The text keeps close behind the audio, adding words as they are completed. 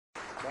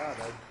God,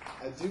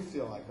 I do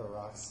feel like a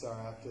rock star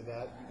after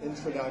that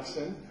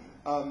introduction.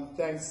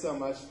 Thanks so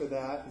much for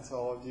that, and to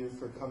all of you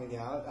for coming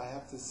out. I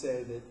have to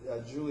say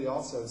that Julie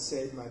also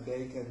saved my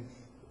bacon.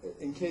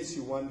 In case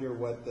you wonder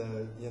what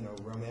the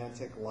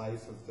romantic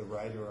life of the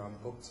writer on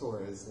book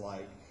tour is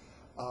like,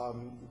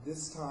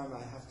 this time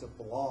I have to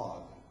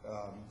blog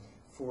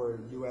for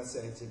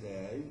USA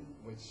Today,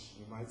 which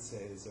you might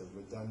say is a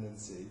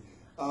redundancy,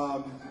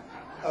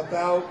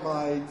 about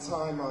my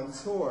time on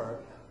tour.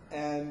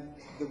 And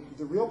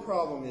the real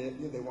problem is,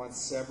 they want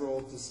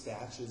several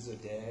dispatches a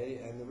day,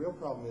 and the real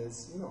problem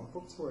is,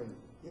 book tour,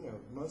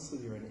 mostly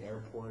you're in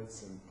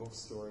airports and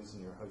bookstores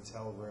in your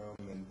hotel room,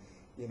 and,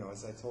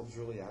 as I told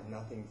Julie, I have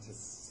nothing to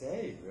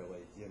say, really,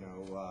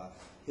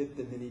 hit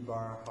the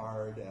minibar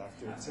hard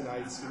after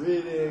tonight's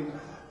reading.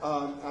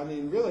 I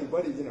mean, really,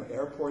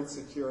 airport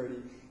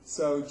security.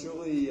 So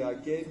Julie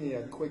gave me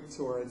a quick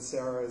tour, and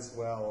Sarah as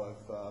well,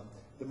 of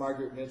the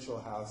Margaret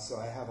Mitchell house, so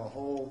I have a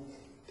whole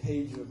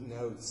page of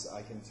notes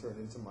I can turn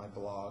into my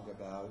blog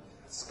about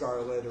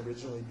Scarlet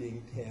originally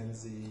being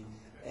Pansy,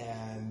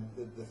 and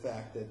the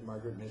fact that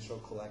Margaret Mitchell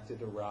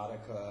collected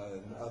erotica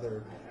and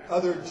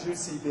other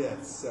juicy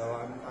bits. So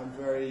I'm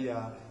very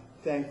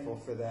thankful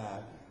for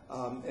that.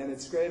 And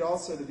it's great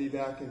also to be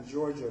back in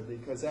Georgia,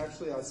 because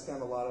actually I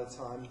spent a lot of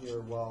time here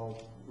while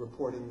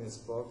reporting this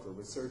book or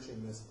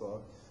researching this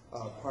book,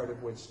 part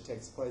of which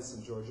takes place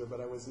in Georgia,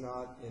 but I was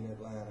not in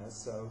Atlanta.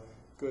 So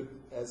good,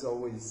 as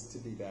always, to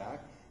be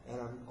back. And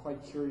I'm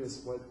quite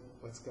curious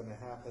what's going to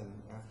happen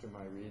after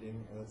my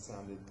reading, and it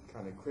sounded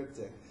kind of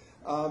cryptic.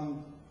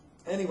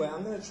 Anyway,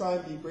 I'm going to try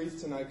and be brief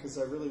tonight because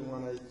I really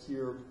want to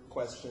hear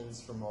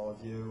questions from all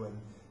of you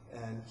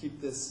and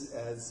keep this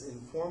as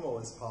informal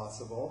as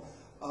possible.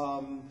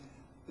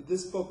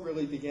 This book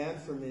really began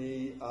for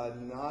me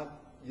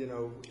not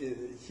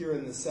here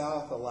in the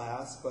South,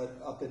 alas, but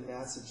up in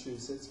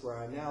Massachusetts, where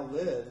I now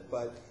live,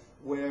 but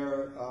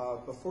where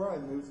before I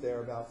moved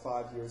there about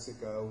 5 years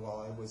ago,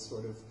 while I was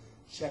sort of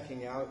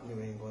checking out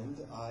New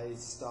England, I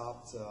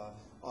stopped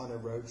on a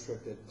road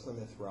trip at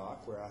Plymouth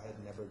Rock, where I had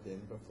never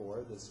been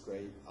before, this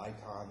great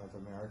icon of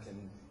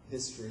American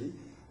history.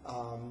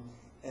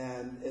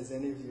 And as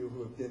any of you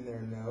who have been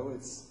there know,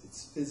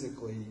 it's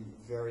physically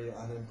very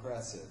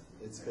unimpressive.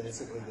 It's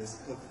basically this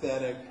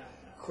pathetic,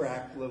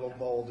 cracked little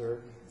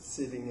boulder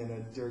sitting in a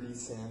dirty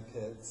sand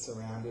pit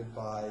surrounded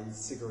by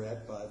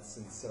cigarette butts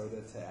and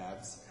soda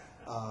tabs.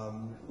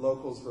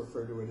 Locals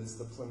refer to it as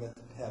the Plymouth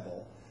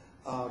Pebble.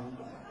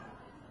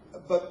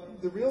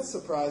 But the real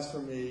surprise for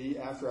me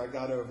after I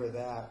got over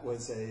that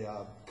was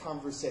a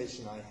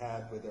conversation I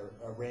had with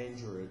a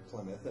ranger at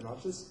Plymouth, and I'll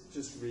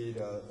just read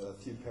a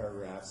few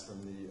paragraphs from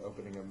the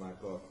opening of my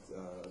book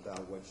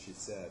about what she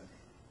said.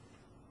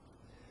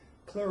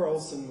 Claire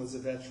Olson was a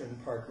veteran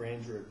park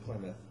ranger at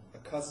Plymouth,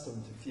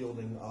 accustomed to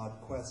fielding odd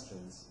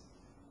questions.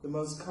 The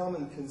most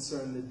common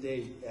concerned the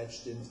date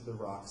etched into the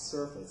rock's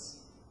surface.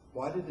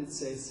 Why did it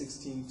say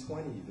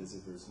 1620,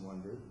 visitors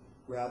wondered,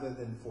 rather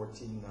than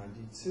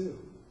 1492?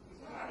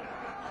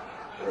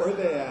 Or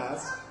they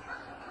asked,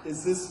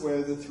 is this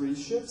where the 3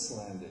 ships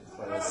landed?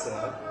 Claire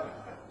said.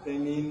 They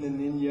mean the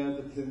Nina,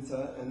 the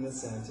Pinta, and the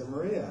Santa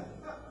Maria.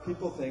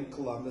 People think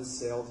Columbus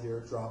sailed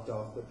here, dropped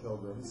off the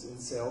pilgrims, and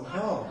sailed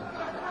home.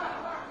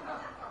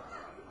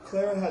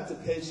 Claire had to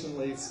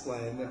patiently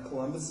explain that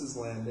Columbus's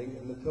landing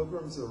and the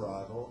pilgrims'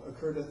 arrival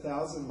occurred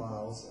 1,000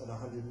 miles and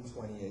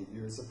 128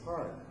 years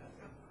apart.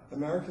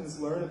 Americans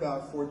learn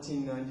about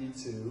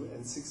 1492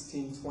 and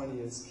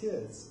 1620 as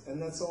kids, and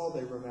that's all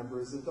they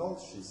remember as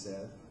adults, she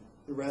said.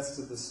 The rest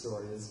of the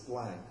story is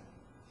blank.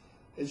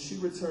 As she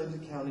returned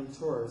to counting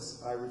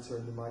tourists, I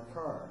returned to my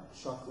car,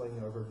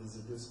 chuckling over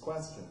visitors'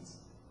 questions.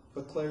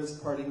 But Claire's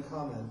parting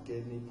comment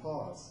gave me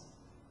pause.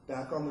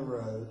 Back on the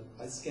road,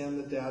 I scanned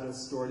the data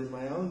stored in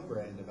my own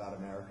brain about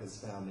America's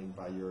founding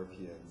by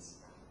Europeans.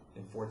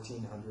 In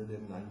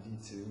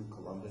 1492,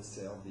 Columbus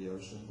sailed the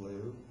ocean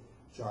blue.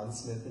 John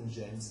Smith in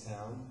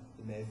Jamestown,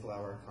 the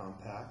Mayflower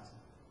Compact.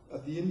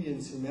 Of the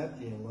Indians who met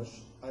the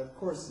English, I of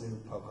course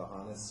knew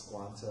Pocahontas,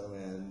 Squanto,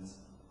 and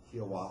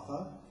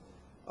Hiawatha.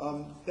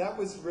 That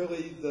was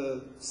really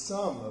the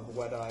sum of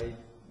what I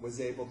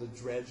was able to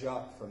dredge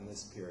up from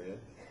this period.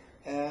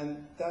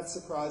 And that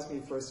surprised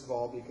me, first of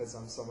all, because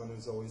I'm someone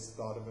who's always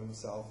thought of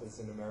himself as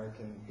an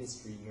American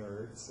history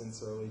nerd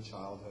since early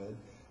childhood.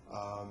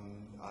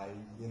 I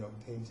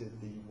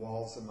painted the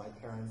walls of my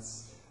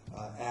parents'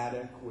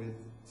 attic with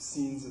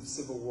scenes of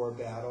Civil War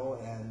battle,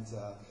 and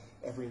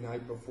every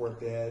night before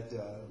bed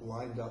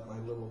lined up my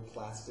little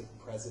plastic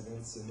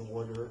presidents in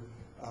order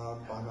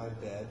by my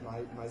bed.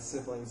 My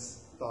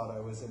siblings thought I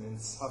was an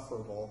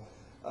insufferable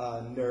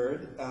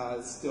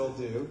nerd, still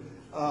do.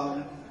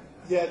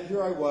 Yet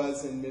here I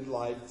was in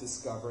midlife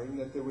discovering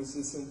that there was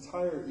this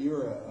entire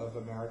era of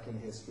American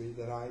history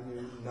that I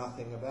knew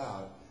nothing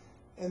about.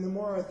 And the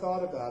more I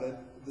thought about it,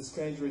 the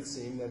stranger it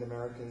seemed that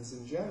Americans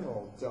in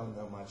general don't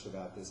know much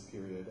about this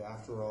period.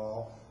 After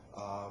all,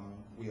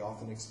 we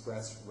often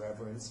express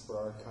reverence for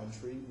our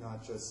country,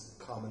 not just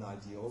common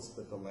ideals,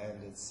 but the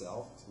land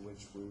itself, to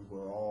which we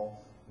were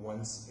all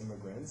once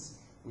immigrants.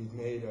 we've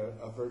made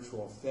a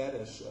virtual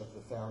fetish of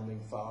the founding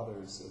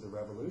fathers of the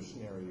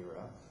Revolutionary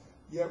era,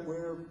 yet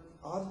we're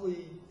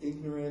oddly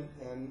ignorant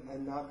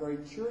and not very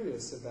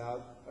curious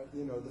about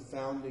the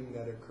founding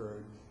that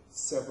occurred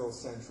several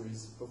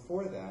centuries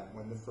before that,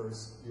 when the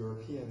first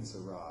Europeans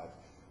arrived.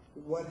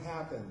 What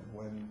happened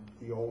when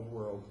the old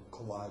world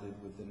collided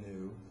with the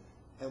new,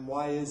 and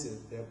why is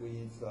it that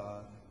we've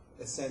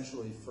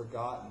essentially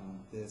forgotten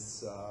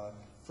this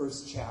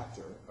first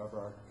chapter of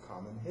our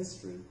common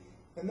history?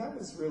 And that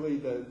was really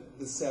the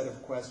set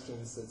of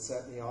questions that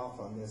set me off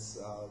on this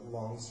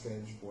long,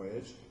 strange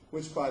voyage,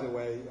 which, by the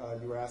way,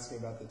 you were asking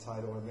about the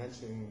title or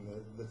mentioning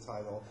the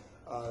title.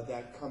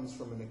 That comes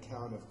from an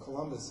account of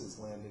Columbus's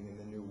landing in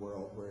the New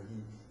World, where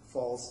he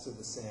falls to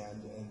the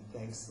sand and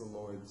thanks the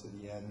Lord to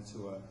the end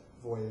to a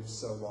voyage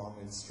so long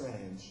and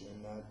strange.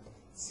 And that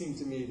seemed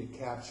to me to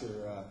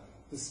capture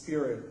the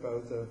spirit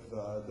both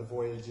of the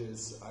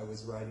voyages I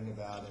was writing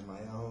about and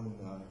my own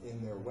in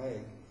their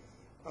wake.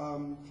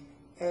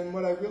 And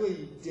what I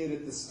really did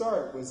at the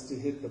start was to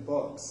hit the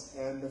books.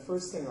 And the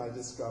first thing I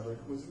discovered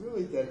was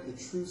really that the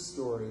true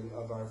story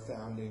of our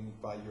founding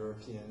by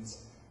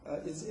Europeans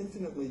is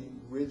infinitely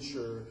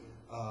richer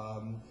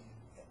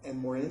and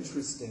more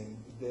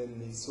interesting than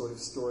the sort of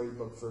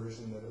storybook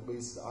version that at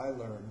least I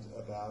learned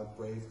about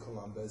brave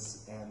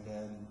Columbus and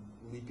then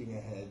leaping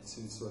ahead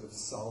to sort of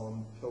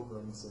solemn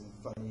pilgrims in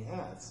funny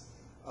hats.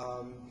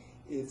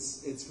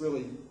 It's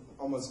really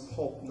almost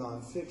pulp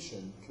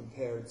nonfiction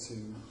compared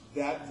to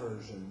that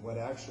version, what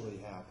actually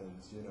happened,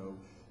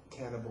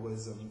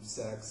 cannibalism,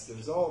 sex,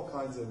 there's all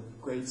kinds of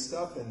great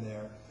stuff in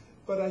there.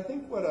 But I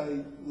think what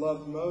I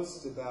love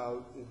most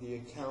about the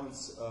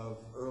accounts of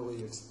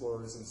early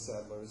explorers and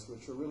settlers,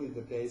 which are really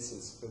the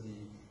basis for the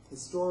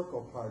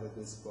historical part of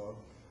this book,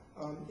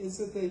 is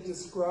that they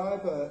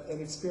describe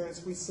an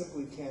experience we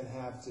simply can't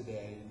have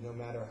today, no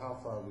matter how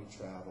far we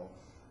travel,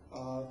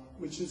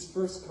 which is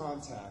first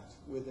contact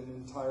with an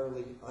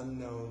entirely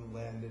unknown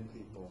land and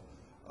people.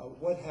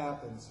 What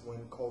happens when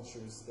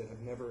cultures that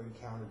have never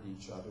encountered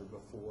each other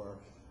before,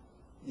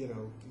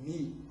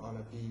 meet on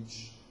a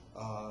beach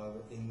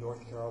in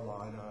North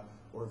Carolina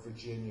or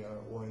Virginia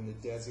or in the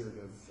desert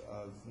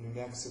of New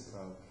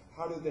Mexico?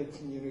 How do they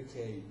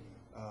communicate,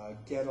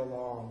 get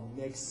along,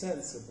 make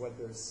sense of what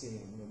they're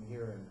seeing and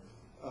hearing?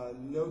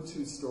 No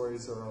two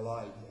stories are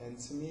alike, and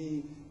to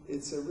me,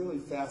 it's a really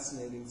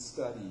fascinating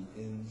study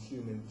in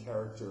human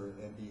character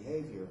and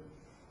behavior.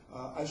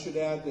 I should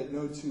add that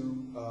no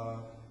two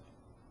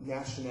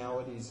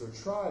nationalities or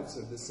tribes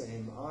are the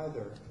same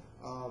either.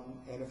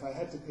 And if I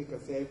had to pick a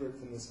favorite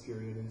from this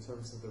period in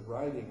terms of the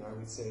writing, I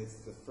would say it's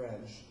the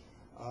French.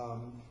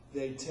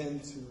 They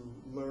tend to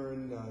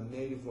learn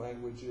native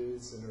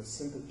languages and are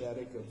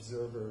sympathetic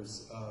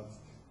observers of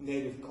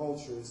native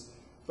cultures,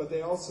 but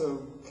they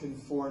also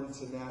conform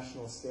to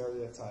national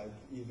stereotype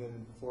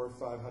even 400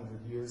 or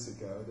 500 years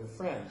ago. They're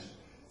French.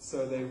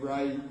 So they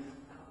write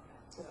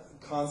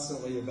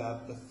constantly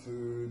about the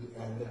food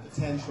and the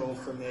potential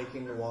for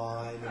making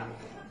wine and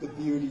the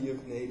beauty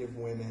of native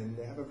women.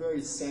 They have a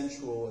very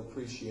sensual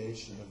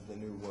appreciation of the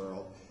New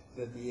World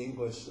that the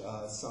English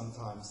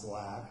sometimes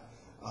lack.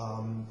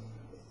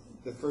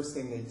 The first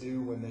thing they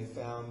do when they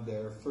found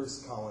their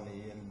first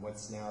colony in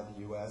what's now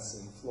the U.S.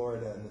 in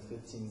Florida in the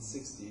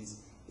 1560s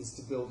is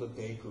to build a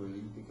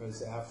bakery,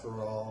 because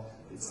after all,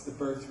 it's the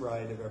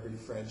birthright of every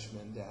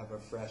Frenchman to have a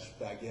fresh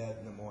baguette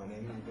in the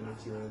morning, even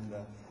if you're in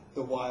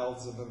the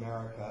wilds of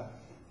America.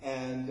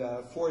 And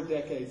 4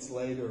 decades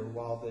later,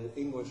 while the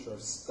English are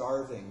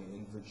starving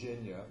in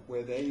Virginia,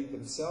 where they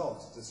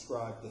themselves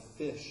describe the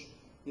fish,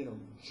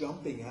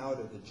 jumping out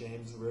of the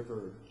James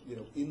River,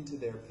 into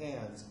their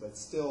pans, but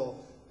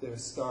still they're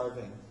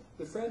starving.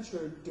 The French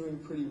are doing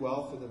pretty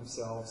well for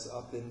themselves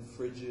up in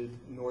frigid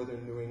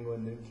northern New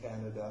England and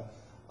Canada.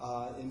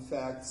 In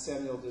fact,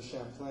 Samuel de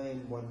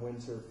Champlain one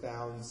winter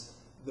founds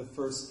the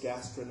first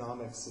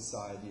gastronomic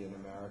society in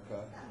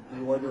America,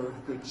 the Order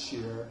of Good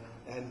Cheer,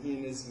 and he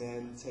and his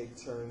men take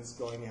turns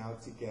going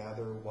out to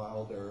gather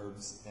wild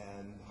herbs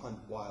and hunt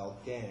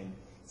wild game.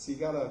 So you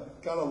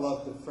gotta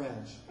love the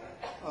French.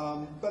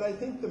 But I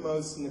think the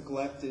most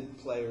neglected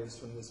players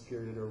from this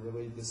period are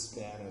really the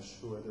Spanish,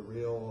 who are the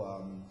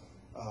real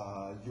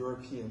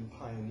European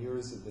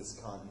pioneers of this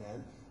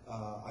continent.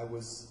 I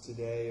was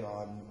today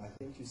on, I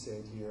think you say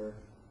it here,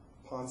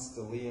 Ponce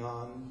de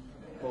Leon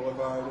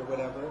Boulevard or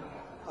whatever.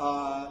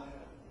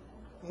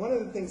 One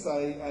of the things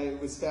I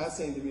was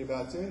fascinating to me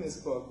about doing this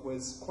book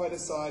was, quite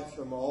aside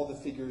from all the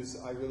figures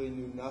I really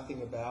knew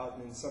nothing about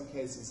and in some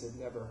cases had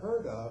never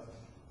heard of,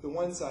 the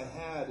ones I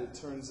had, it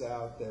turns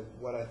out that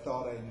what I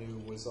thought I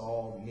knew was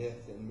all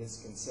myth and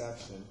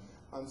misconception.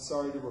 I'm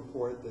sorry to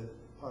report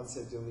that Ponce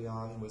de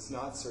Leon was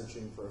not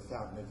searching for a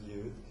fountain of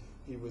youth.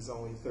 He was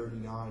only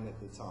 39 at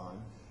the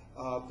time.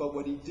 But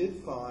what he did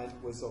find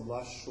was a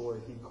lush shore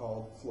he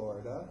called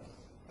Florida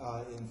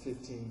in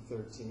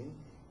 1513.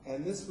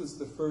 And this was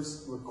the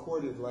first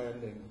recorded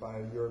landing by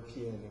a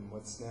European in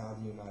what's now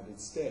the United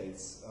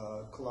States.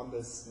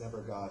 Columbus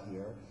never got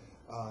here.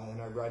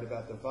 And I write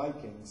about the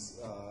Vikings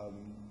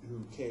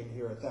who came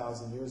here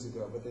 1,000 years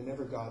ago, but they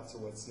never got to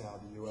what's now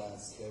the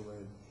U.S. They were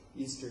in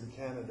eastern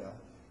Canada.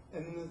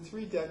 And in the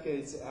 3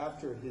 decades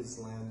after his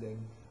landing,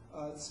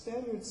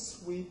 Spaniards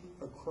sweep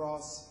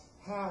across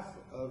half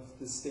of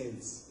the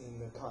states in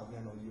the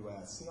continental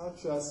U.S., not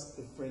just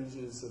the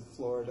fringes of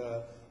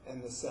Florida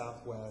and the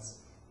Southwest.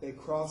 They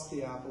cross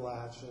the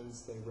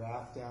Appalachians, they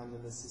raft down the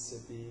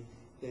Mississippi,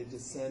 they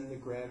descend the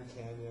Grand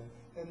Canyon,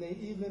 and they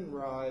even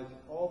ride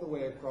all the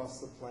way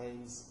across the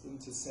plains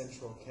into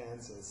central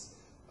Kansas,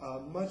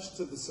 much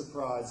to the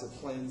surprise of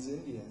Plains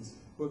Indians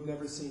who have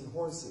never seen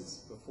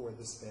horses before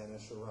the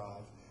Spanish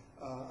arrive.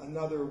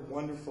 Another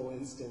wonderful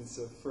instance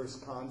of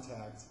first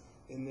contact,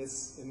 in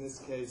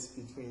this case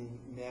between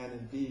man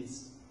and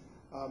beast.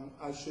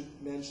 I should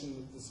mention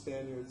that the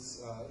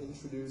Spaniards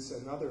introduce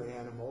another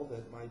animal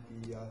that might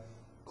be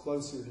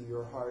closer to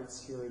your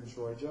hearts here in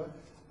Georgia,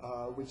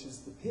 which is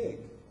the pig,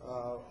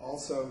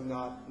 also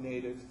not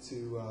native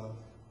to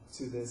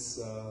this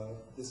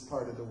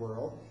part of the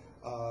world.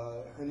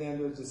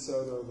 Hernando de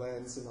Soto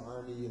lands an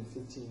army in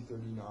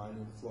 1539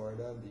 in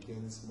Florida and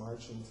begins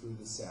marching through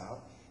the south.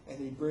 And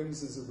he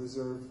brings as a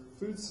reserve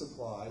food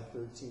supply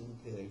 13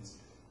 pigs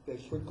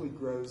that quickly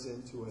grows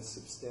into a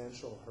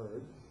substantial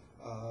herd.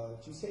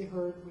 Did you say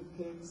herd with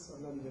pigs?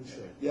 I'm not even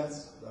sure.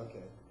 Yes?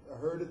 Okay. A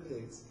herd of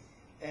pigs.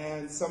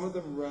 And some of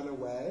them run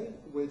away,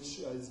 which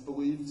is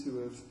believed to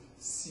have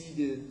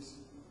seeded,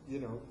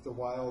 the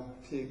wild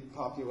pig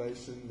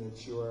population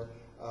that you're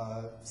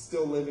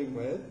still living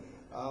with.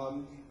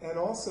 And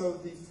also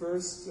the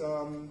first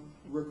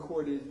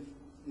recorded,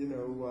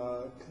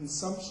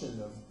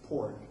 consumption of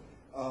pork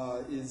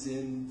is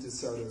in De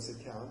Soto's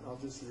account. I'll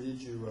just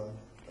read you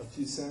a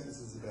few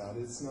sentences about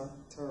it. It's not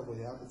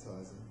terribly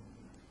appetizing.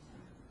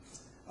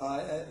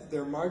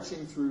 They're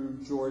marching through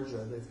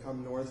Georgia. They've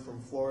come north from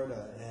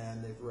Florida,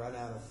 and they've run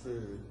out of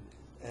food.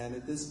 And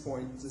at this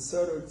point, De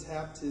Soto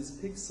tapped his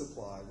pig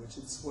supply, which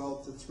had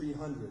swelled to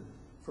 300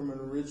 from an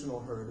original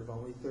herd of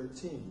only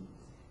 13.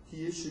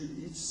 He issued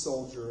each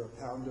soldier a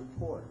pound of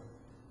pork.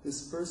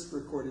 This first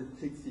recorded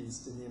pig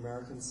feast in the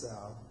American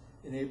South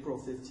in April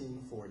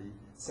 1540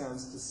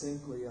 sounds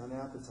distinctly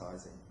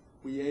unappetizing.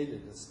 We ate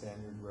it, a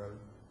Spaniard wrote,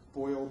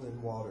 boiled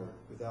in water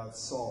without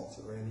salt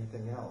or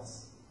anything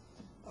else.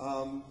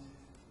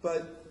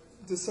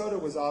 But De Soto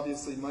was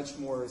obviously much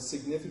more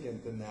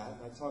significant than that.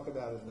 I talk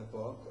about it in the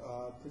book,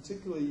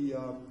 particularly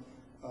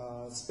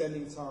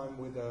spending time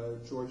with a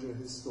Georgia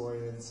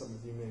historian, some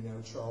of you may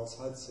know Charles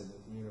Hudson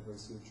at the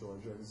University of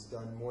Georgia, who's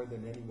done more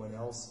than anyone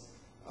else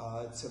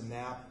to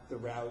map the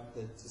route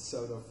that De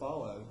Soto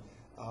followed.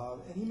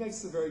 And he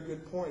makes a very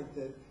good point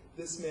that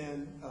this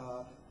man,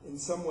 in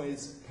some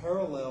ways,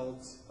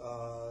 paralleled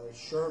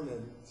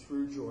Sherman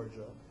through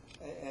Georgia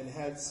and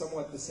had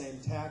somewhat the same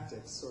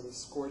tactics, sort of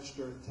scorched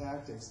earth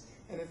tactics,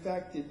 and in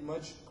fact did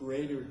much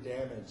greater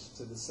damage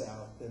to the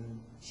South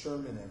than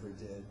Sherman ever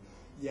did.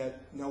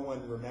 Yet no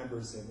one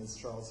remembers him, as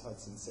Charles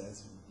Hudson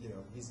says.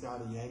 He's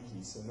not a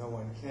Yankee, so no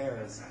one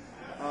cares.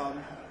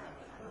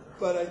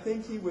 But I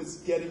think he was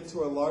getting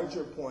to a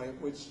larger point,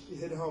 which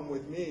hit home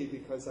with me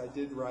because I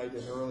did write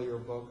an earlier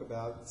book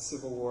about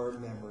Civil War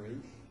memory,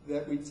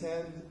 that we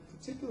tend,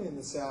 particularly in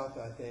the South,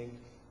 I think,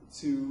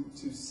 to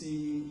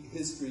see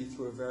history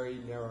through a very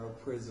narrow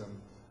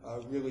prism.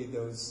 Really,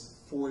 those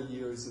 4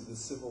 years of the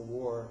Civil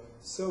War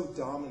so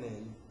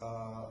dominate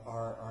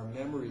our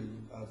memory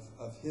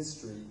of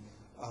history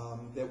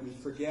that we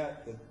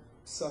forget that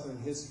Southern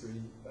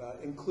history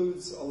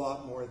includes a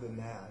lot more than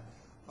that.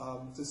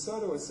 De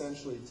Soto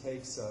essentially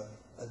takes a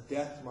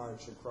death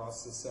march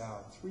across the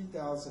South,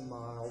 3,000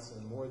 miles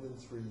in more than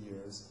 3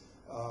 years.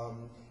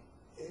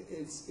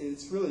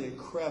 It's really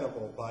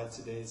incredible by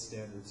today's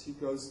standards. He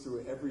goes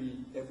through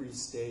every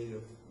state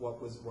of what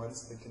was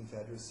once the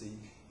Confederacy.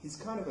 He's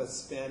kind of a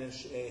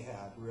Spanish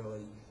Ahab,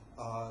 really,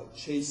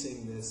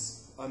 chasing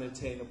this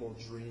unattainable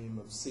dream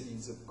of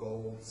cities of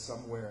gold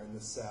somewhere in the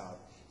South.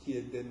 He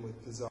had been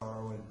with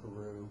Pizarro in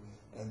Peru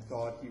and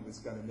thought he was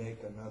going to make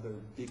another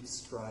big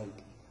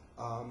strike.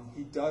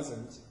 He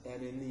doesn't,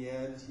 and in the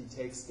end, he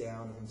takes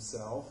down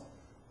himself,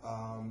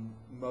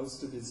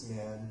 most of his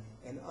men,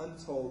 and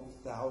untold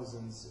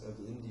thousands of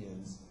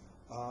Indians.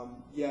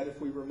 Yet, if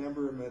we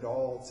remember him at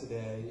all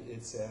today,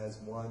 it's as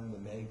one, the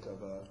make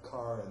of a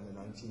car in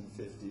the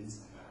 1950s,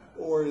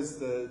 or as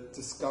the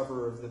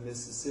discoverer of the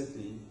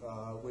Mississippi,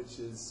 which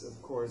is,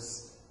 of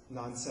course,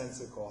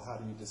 nonsensical. How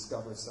do you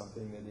discover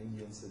something that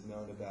Indians had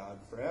known about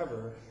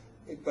forever?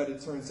 But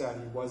it turns out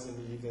he wasn't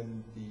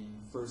even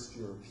the first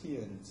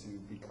European to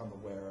become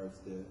aware of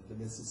the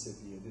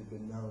Mississippi. It had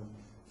been known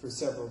for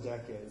several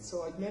decades. So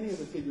like many of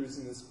the figures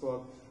in this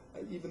book,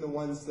 even the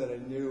ones that I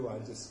knew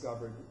I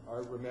discovered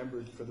are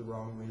remembered for the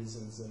wrong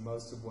reasons, and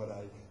most of what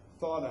I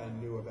thought I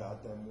knew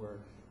about them were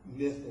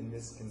myth and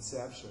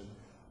misconception.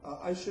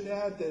 I should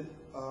add that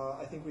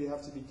I think we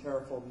have to be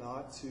careful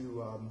not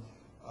to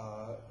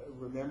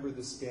remember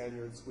the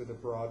Spaniards with a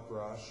broad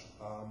brush.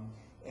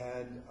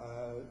 And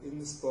in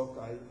this book,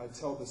 I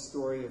tell the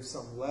story of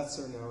some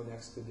lesser-known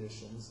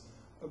expeditions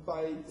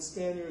by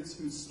Spaniards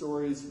whose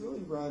stories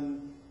really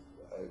run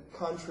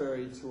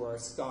contrary to our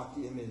stock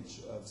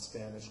image of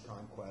Spanish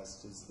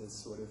conquest, is this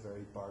sort of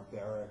very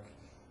barbaric,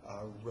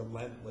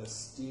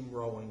 relentless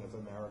steamrolling of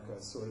America,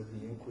 sort of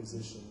the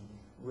Inquisition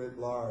writ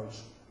large.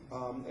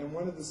 And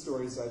one of the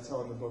stories I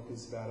tell in the book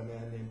is about a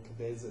man named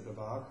Cabeza de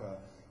Vaca,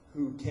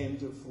 who came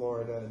to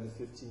Florida in the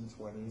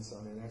 1520s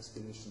on an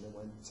expedition that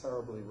went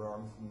terribly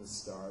wrong from the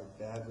start,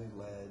 badly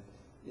led,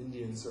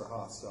 Indians are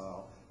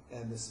hostile,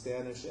 and the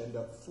Spanish end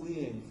up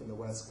fleeing from the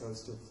west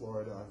coast of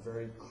Florida on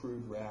very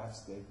crude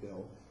rafts they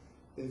built.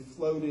 They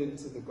float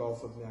into the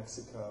Gulf of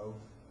Mexico,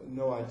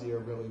 no idea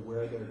really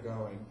where they're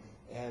going,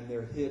 and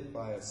they're hit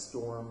by a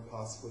storm,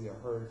 possibly a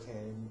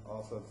hurricane,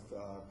 off of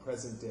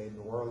present-day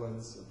New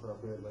Orleans,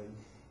 appropriately.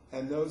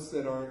 And those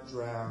that aren't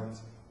drowned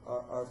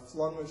are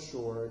flung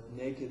ashore,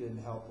 naked and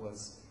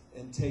helpless,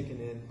 and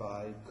taken in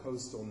by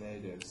coastal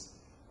natives.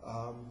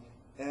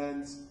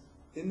 And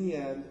in the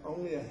end,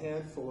 only a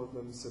handful of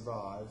them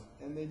survive,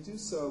 and they do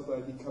so by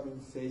becoming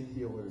faith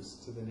healers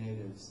to the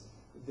natives.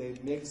 They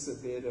mix a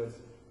bit of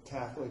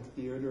Catholic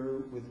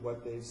theater with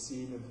what they've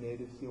seen of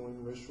native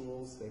healing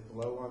rituals. They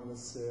blow on the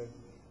sick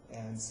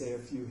and say a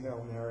few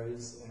Hail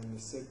Marys, and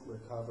the sick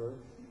recover.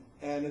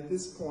 And at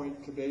this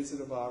point, Cabeza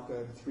de Vaca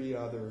and 3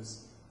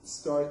 others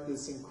start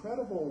this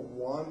incredible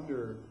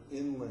wander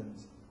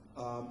inland,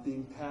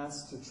 being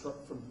passed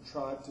from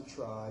tribe to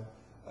tribe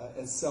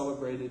as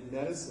celebrated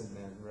medicine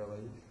men,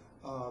 really.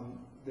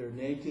 They're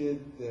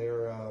naked,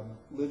 they're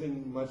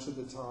living much of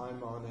the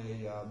time on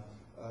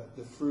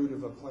the fruit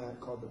of a plant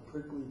called the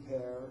prickly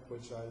pear,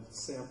 which I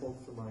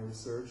sampled for my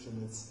research,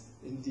 and it's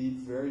indeed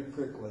very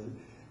prickly,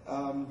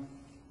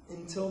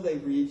 until they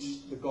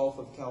reach the Gulf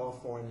of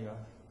California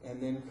and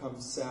then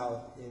come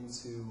south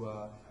into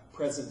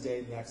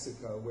present-day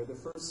Mexico, where the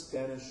first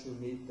Spanish who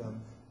meet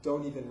them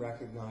don't even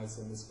recognize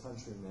them as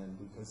countrymen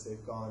because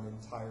they've gone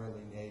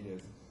entirely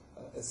native.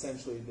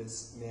 Essentially,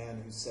 this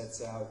man who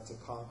sets out to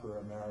conquer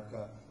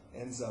America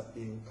ends up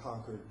being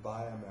conquered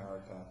by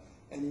America.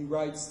 And he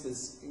writes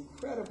this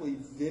incredibly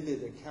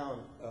vivid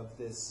account of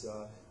this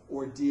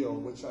ordeal,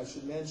 which I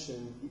should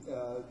mention,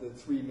 the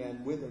 3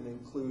 men with him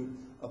include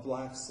a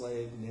black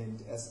slave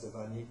named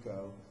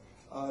Estevanico.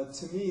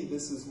 To me,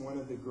 this is one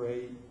of the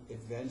great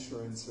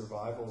adventure and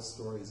survival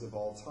stories of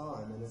all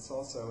time, and it's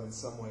also, in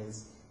some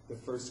ways, the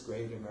first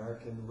great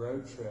American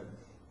road trip.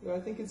 You know, I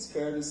think it's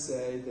fair to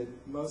say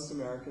that most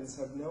Americans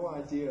have no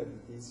idea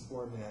that these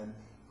 4 men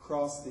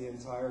crossed the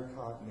entire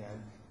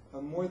continent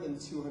more than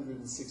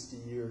 260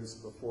 years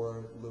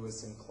before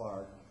Lewis and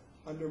Clark,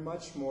 under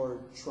much more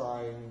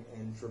trying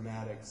and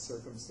dramatic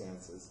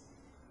circumstances.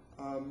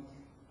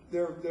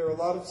 There are a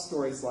lot of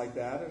stories like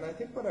that, and I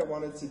think what I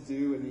wanted to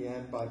do in the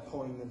end by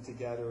pulling them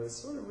together is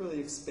sort of really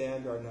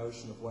expand our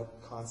notion of what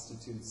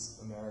constitutes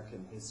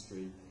American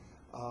history.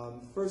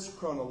 First,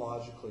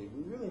 chronologically,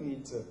 we really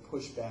need to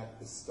push back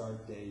the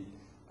start date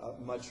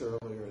much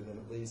earlier than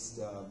at least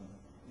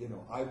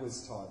I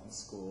was taught in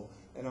school.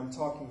 And I'm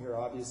talking here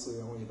obviously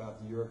only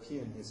about the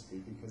European history,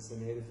 because the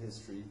native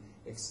history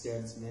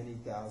extends many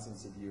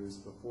thousands of years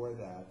before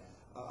that.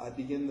 I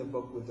begin the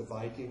book with the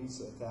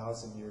Vikings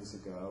 1,000 years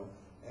ago,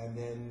 and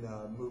then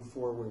move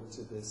forward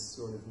to this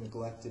sort of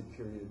neglected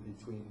period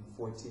between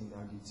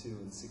 1492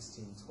 and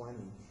 1620.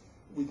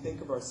 We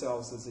think of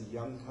ourselves as a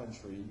young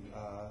country,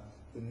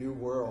 the New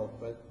World,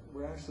 but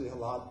we're actually a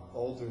lot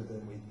older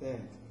than we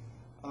think.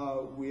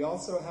 We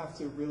also have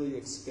to really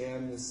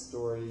expand this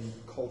story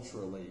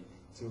culturally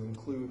to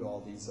include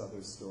all these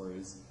other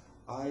stories.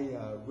 I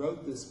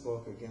wrote this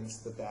book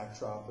against the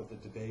backdrop of the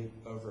debate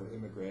over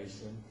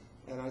immigration,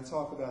 and I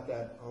talk about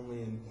that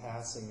only in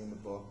passing in the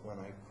book when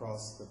I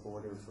crossed the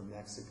border from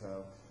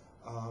Mexico.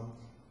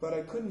 But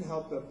I couldn't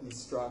help but be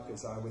struck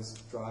as I was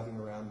driving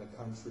around the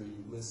country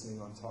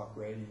listening on talk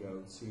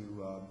radio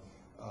to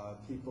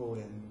people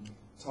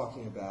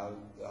talking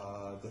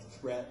about the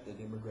threat that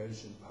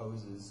immigration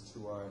poses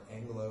to our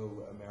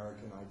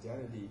Anglo-American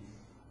identity,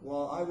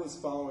 while I was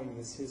following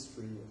this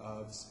history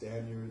of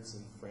Spaniards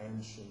and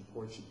French and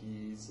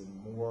Portuguese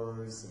and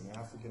Moors and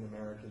African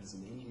Americans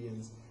and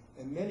Indians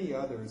and many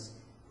others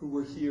who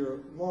were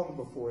here long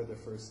before the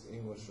first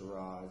English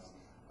arrived.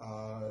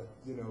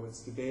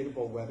 It's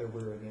debatable whether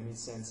we're in any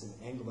sense an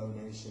Anglo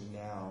nation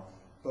now,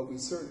 but we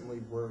certainly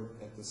weren't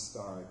at the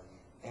start.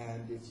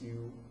 And if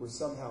you were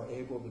somehow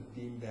able to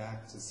beam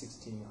back to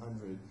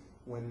 1600,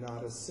 when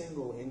not a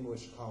single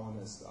English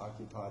colonist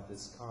occupied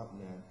this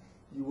continent,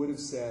 you would have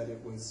said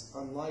it was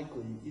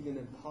unlikely, even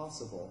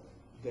impossible,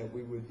 that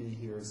we would be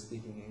here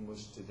speaking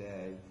English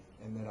today,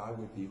 and that I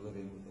would be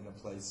living in a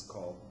place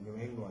called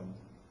New England.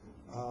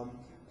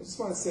 I just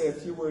want to say a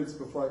few words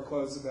before I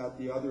close about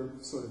the other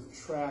sort of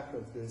track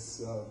of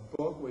this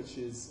book, which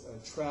is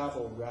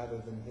travel rather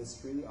than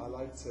history. I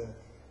like to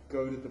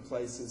go to the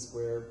places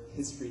where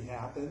history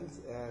happened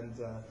and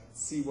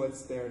see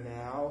what's there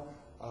now,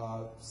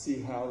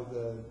 see how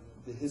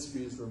the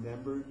history is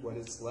remembered, what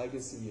its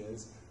legacy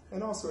is,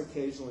 and also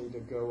occasionally to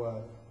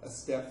go a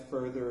step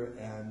further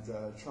and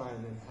try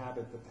and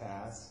inhabit the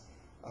past,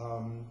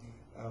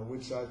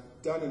 which I've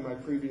done in my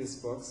previous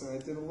books, and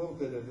I did a little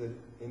bit of it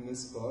in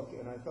this book,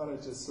 and I thought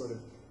I'd just sort of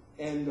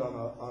end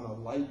on a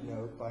light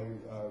note by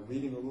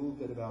reading a little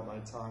bit about my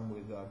time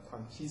with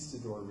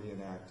conquistador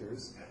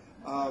reenactors.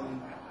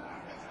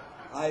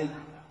 I,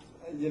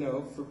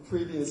 for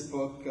previous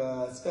book,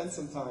 spent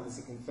some time as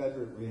a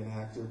Confederate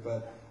reenactor,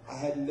 but I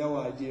had no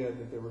idea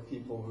that there were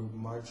people who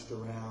marched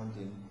around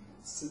in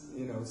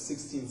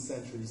 16th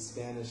century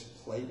Spanish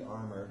plate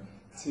armor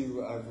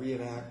to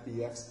reenact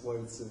the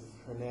exploits of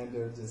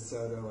Hernando de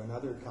Soto and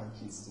other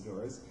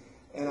conquistadors.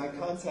 And I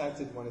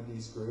contacted one of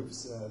these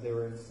groups. They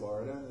were in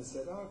Florida, and they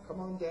said, "Oh,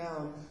 come on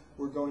down.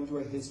 We're going to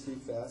a history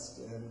fest,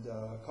 and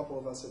a couple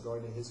of us are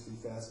going to history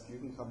fest. You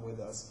can come with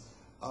us."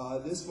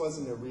 This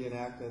wasn't a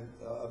reenactment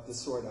of the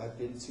sort I've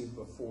been to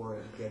before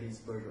at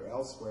Gettysburg or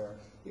elsewhere.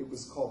 It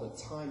was called a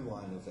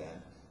timeline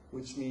event,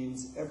 which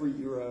means every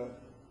era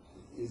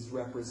is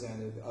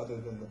represented other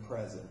than the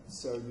present.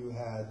 So you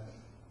had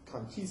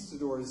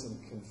conquistadors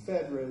and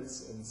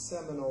Confederates and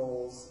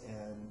Seminoles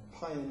and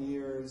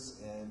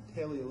pioneers and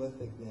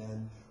Paleolithic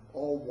men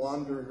all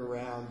wandering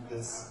around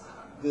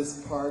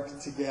this park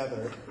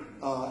together,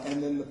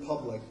 and then the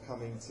public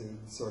coming to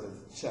sort of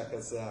check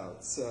us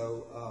out.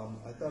 So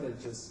I thought I'd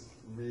just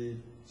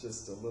read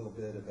just a little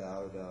bit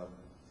about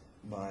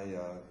my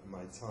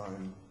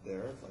time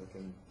there, if I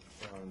can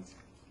find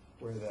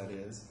where that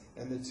is.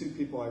 And the two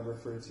people I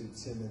refer to,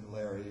 Tim and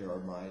Larry, are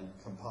my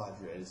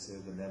compadres. They're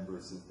the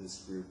members of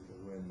this group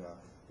who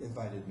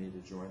invited me to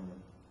join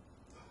them.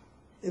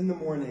 In the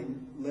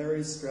morning,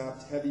 Larry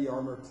strapped heavy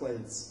armor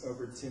plates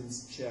over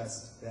Tim's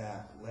chest,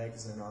 back,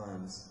 legs, and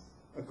arms.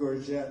 A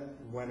gorget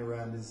went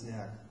around his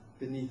neck,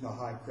 beneath a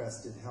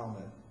high-crested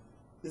helmet.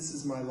 "This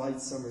is my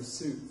light summer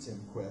suit," Tim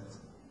quipped.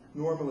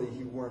 Normally,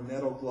 he wore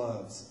metal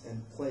gloves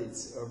and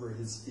plates over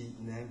his feet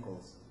and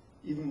ankles.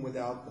 Even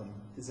without them,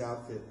 his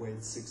outfit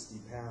weighed 60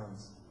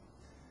 pounds.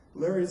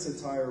 Larry's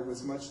attire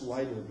was much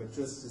lighter, but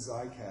just as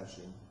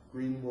eye-catching.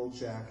 Green wool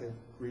jacket,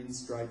 green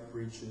striped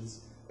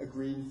breeches, a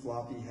green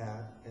floppy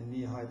hat, and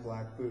knee-high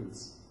black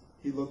boots.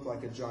 He looked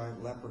like a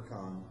giant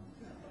leprechaun.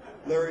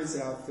 Larry's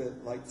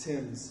outfit, like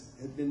Tim's,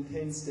 had been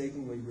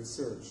painstakingly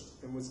researched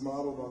and was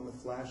modeled on the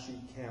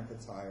flashy camp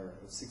attire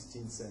of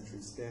 16th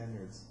century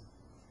Spaniards.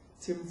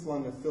 Tim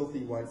flung a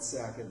filthy white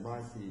sack at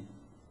my feet.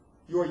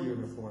 "Your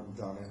uniform,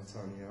 Don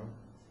Antonio."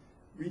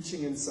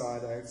 Reaching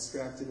inside, I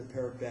extracted a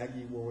pair of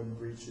baggy woolen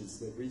breeches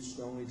that reached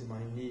only to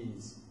my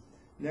knees.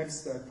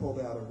 Next, I pulled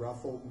out a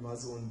ruffled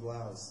muslin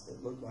blouse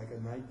that looked like a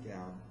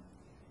nightgown.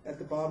 At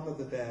the bottom of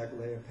the bag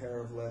lay a pair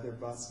of leather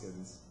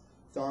buskins.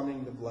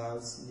 Donning the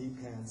blouse, knee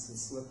pants, and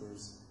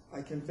slippers,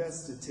 I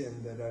confessed to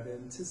Tim that I'd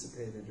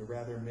anticipated a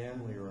rather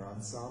manlier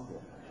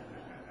ensemble.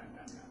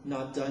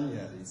 "Not done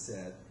yet," he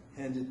said,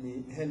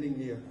 handing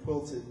me a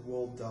quilted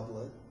wool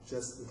doublet,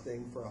 just the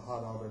thing for a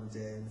hot autumn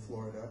day in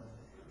Florida.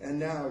 "And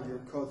now your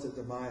cota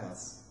de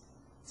mallas."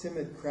 Tim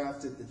had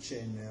crafted the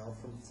chainmail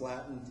from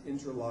flattened,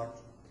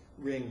 interlocked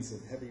rings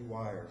of heavy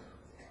wire.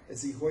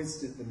 As he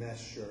hoisted the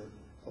mesh shirt,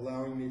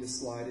 allowing me to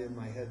slide in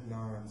my head and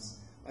arms,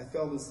 I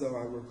felt as though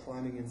I were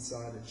climbing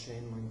inside a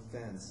chain-link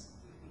fence.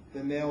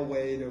 The mail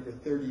weighed over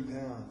 30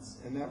 pounds,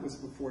 and that was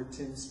before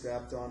Tim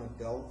strapped on a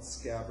belt,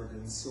 scabbard,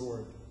 and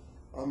sword.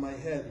 On my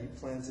head, he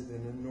planted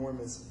an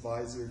enormous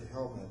visored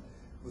helmet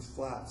with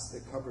flaps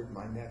that covered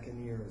my neck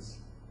and ears.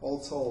 All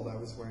told, I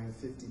was wearing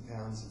 50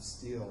 pounds of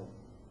steel.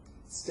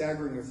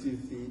 Staggering a few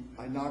feet,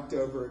 I knocked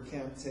over a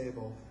camp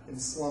table and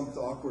slumped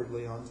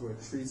awkwardly onto a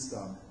tree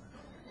stump.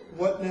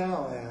 "What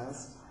now?" I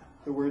asked.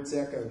 The words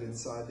echoed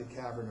inside the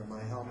cavern of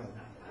my helmet.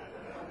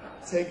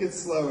 "Take it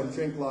slow and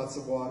drink lots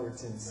of water,"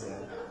 Tim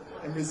said,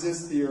 "and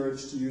resist the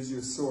urge to use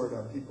your sword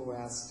on people who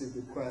ask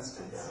stupid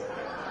questions."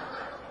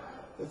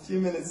 A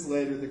few minutes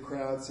later, the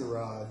crowds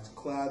arrived,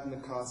 clad in the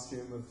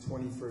costume of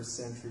 21st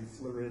century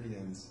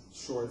Floridians,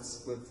 shorts,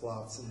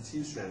 flip-flops, and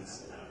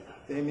T-shirts.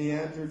 They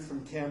meandered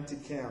from camp to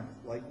camp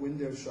like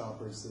window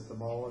shoppers at the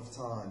Mall of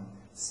Time,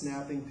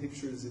 snapping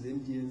pictures of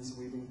Indians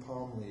weaving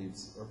palm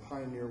leaves or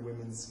pioneer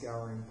women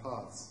scouring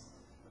pots.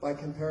 By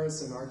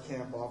comparison, our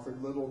camp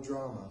offered little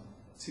drama: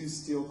 2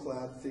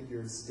 steel-clad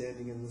figures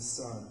standing in the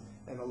sun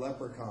and a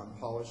leprechaun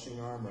polishing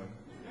armor.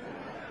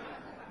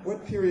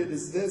 "What period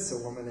is this?" a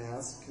woman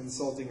asked,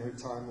 consulting her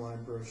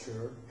timeline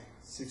brochure.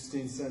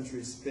 16th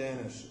century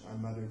Spanish, I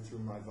muttered through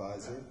my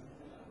visor.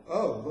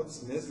 "Oh,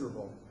 looks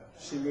miserable."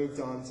 She moved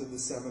on to the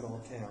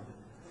Seminole camp.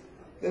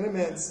 Then a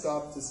man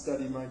stopped to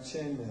study my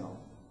chainmail.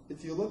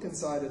 "If you look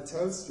inside a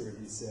toaster,"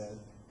 he said,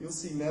 "you'll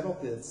see metal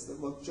bits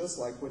that look just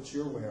like what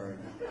you're wearing."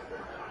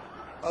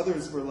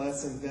 Others were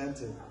less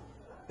inventive.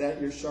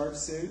 "That your shark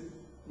suit?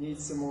 Need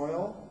some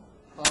oil?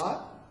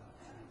 Hot?"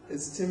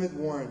 As Tim had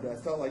warned, I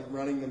felt like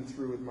running them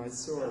through with my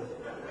sword.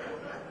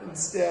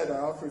 Instead, I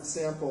offered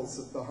samples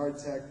of the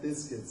hardtack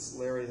biscuits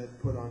Larry had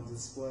put on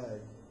display.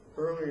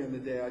 Earlier in the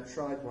day, I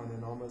tried one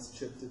and almost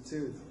chipped a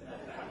tooth.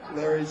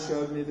 Larry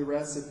showed me the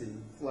recipe: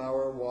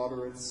 flour,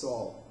 water, and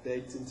salt,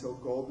 baked until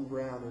golden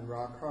brown and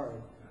rock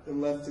hard,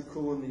 then left to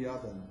cool in the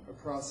oven, a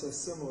process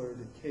similar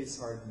to case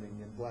hardening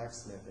and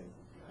blacksmithing.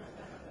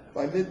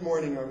 By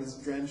mid-morning, I was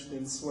drenched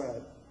in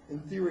sweat. In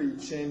theory,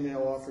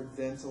 chainmail offered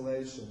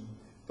ventilation,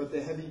 but the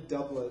heavy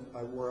doublet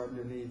I wore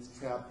underneath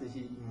trapped the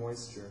heat and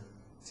moisture.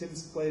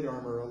 Tim's plate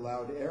armor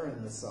allowed air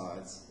in the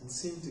sides and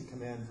seemed to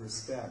command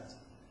respect.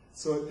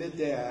 So at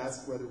midday I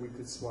asked whether we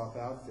could swap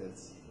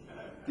outfits.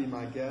 Be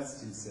my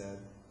guest, he said.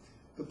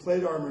 The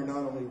plate armor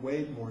not only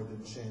weighed more than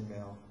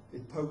chainmail,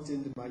 it poked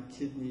into my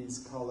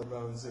kidneys,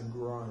 collarbones, and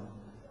groin.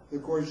 The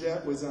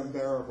gorget was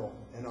unbearable,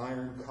 an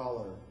iron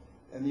collar,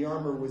 and the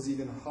armor was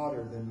even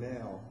hotter than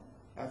mail.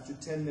 After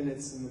 10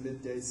 minutes in the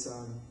midday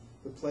sun,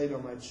 the plate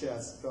on my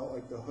chest felt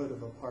like the hood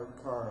of a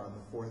parked car on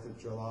the 4th of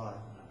July.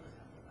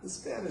 The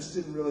Spanish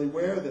didn't really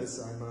wear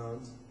this, I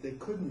moaned. They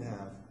couldn't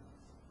have.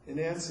 In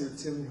answer,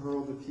 Tim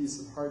hurled a piece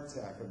of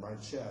hardtack at my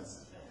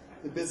chest.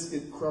 The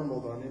biscuit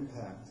crumbled on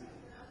impact.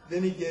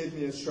 Then he gave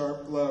me a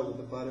sharp blow with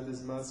the butt of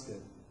his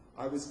musket.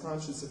 I was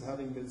conscious of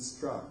having been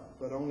struck,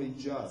 but only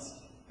just,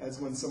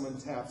 as when someone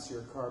taps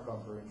your car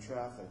bumper in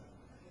traffic.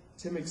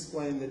 Tim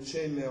explained that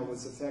chainmail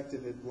was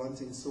effective at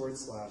blunting sword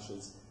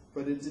slashes,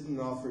 but it didn't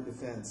offer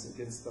defense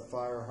against the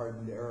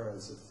fire-hardened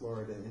arrows of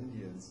Florida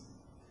Indians.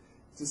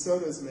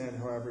 DeSoto's men,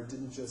 however,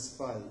 didn't just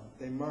fight.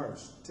 They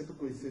marched,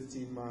 typically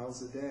 15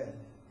 miles a day,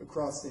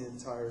 across the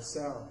entire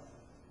South.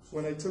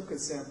 When I took a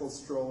sample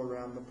stroll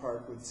around the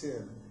park with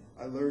Tim,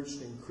 I lurched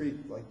and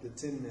creaked like the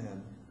Tin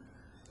Man.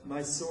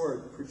 My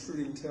sword,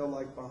 protruding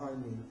tail-like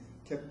behind me,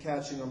 kept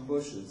catching on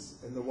bushes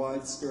and the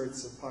wide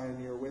skirts of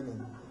pioneer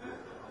women.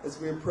 As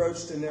we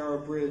approached a narrow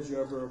bridge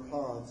over a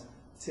pond,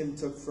 Tim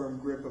took firm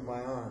grip of my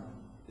arm.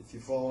 If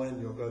you fall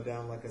in, you'll go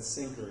down like a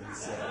sinker, he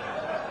said.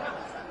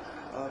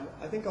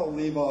 I think I'll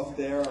leave off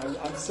there.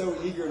 I'm so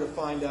eager to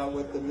find out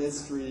what the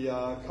mystery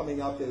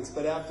coming up is.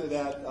 But after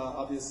that,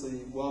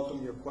 obviously,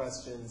 welcome your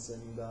questions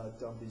and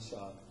don't be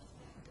shy.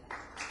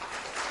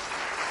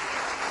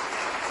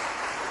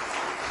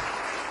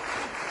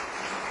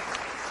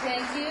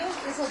 Thank you.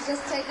 This will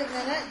just take a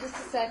minute, just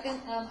a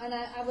second. And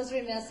I was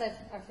remiss,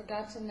 I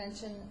forgot to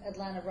mention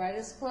Atlanta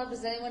Writers Club.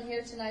 Is anyone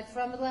here tonight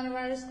from Atlanta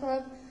Writers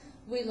Club?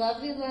 We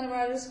love the Atlanta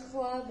Writers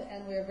Club,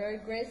 and we are very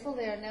grateful.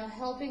 They are now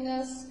helping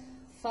us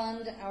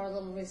fund our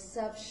little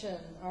reception,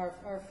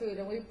 our food,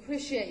 and we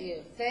appreciate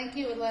you. Thank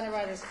you, Atlanta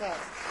Writers Club.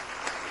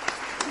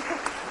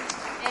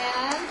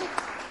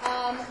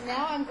 And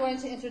now I'm going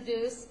to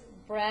introduce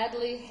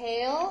Bradley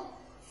Hale,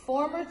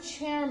 former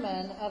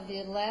chairman of the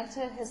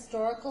Atlanta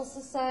Historical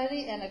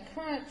Society and a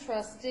current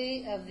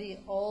trustee of the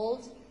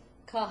Old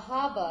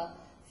Cahaba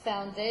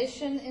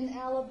Foundation in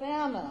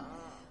Alabama,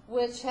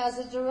 which has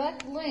a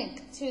direct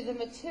link to the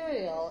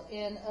material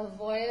in A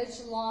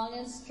Voyage Long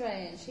and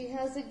Strange. He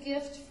has a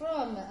gift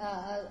from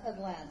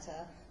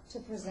Atlanta to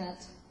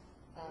present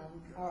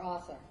our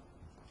author.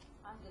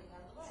 I'm getting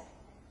out of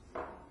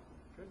the way.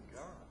 Good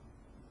God.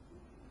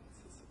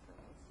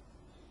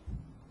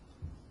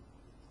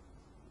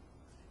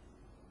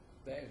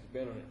 There's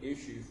been an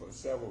issue for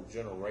several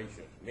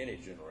generations, many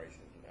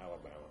generations in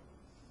Alabama,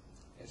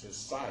 as a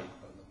site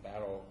of the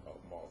Battle of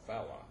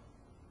Mayflower,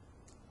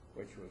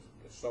 which was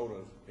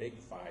DeSoto's big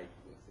fight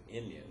with the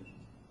Indians,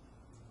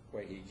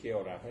 where he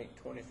killed, I think,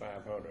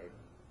 2,500 to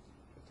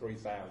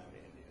 3,000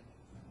 Indians.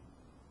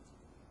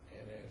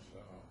 And as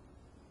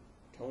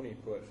Tony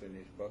puts in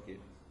his book,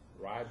 it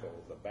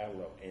rivaled the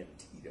Battle of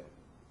Antietam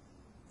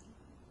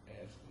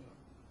as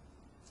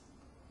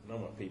the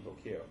number of people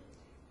killed.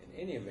 In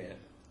any event,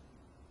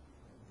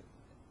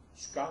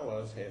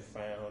 scholars have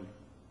found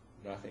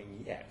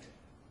nothing yet,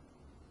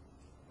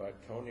 but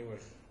Tony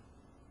was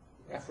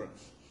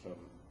referenced some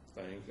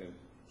things and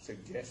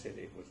suggested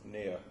it was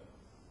near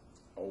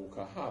Old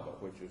Cahaba,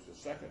 which was the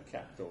second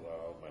capital of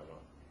Alabama,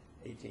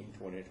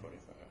 1820-25.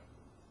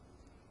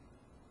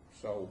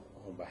 So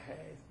on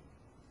behalf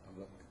of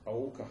the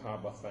Old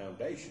Cahaba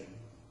Foundation,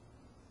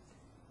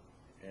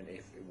 and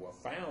if it were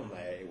found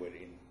there, it would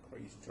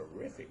increase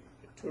terrific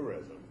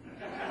tourism.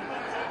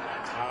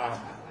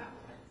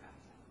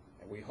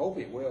 And we hope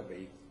it will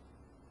be.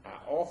 I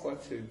offer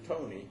to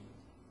Tony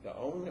the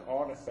only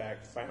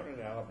artifact found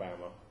in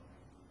Alabama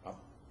of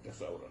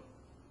DeSoto.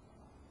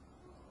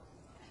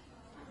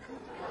 I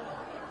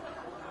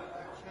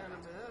can't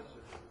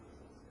imagine.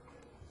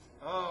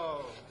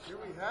 Oh, here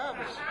we have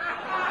it.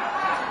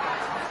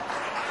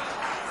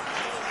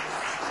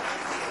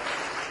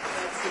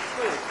 That's the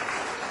truth.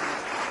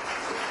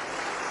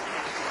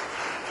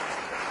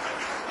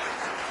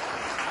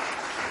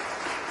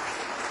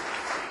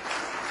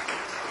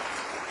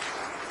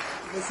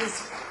 Was this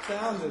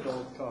found at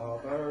Old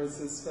Cahaba, or is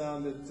this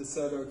found at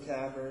DeSoto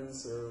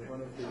Caverns, or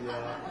one of the...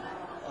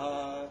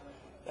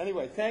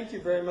 Anyway, thank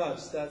you very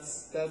much.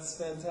 That's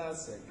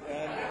fantastic.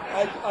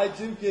 And I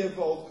do give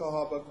Old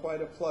Cahaba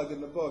quite a plug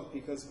in the book,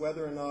 because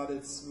whether or not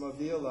it's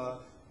Mobila,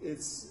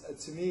 it's,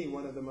 to me,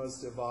 one of the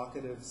most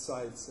evocative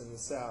sites in the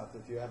South,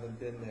 if you haven't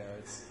been there.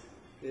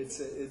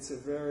 It's a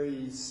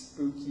very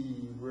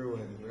spooky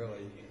ruin,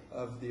 really,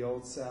 of the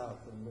Old South,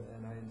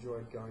 and I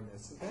enjoyed going there.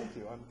 So thank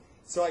you.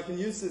 So I can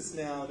use this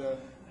now to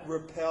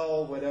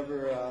repel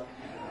whatever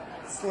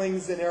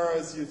slings and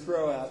arrows you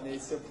throw at me.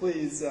 So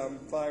please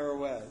fire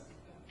away.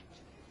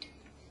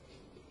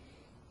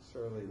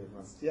 Surely there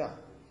must. Yeah.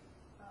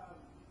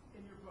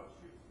 In your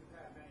books, you've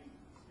had many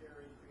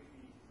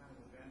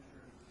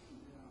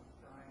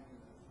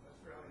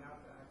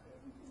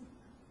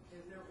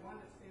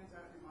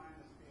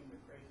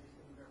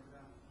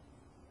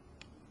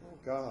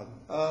God.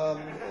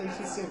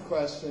 Interesting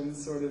question,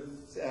 sort of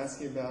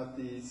asking about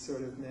the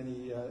sort of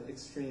many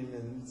extreme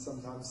and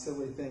sometimes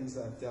silly things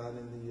I've done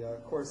in the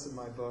course of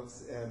my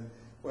books, and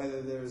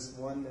whether there's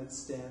one that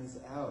stands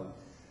out.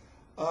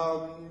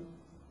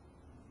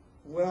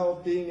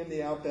 Well, being in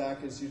the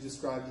outback, as you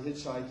described,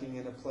 hitchhiking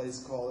in a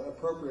place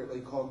appropriately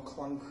called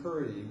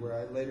Cloncurry, where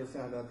I later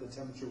found out the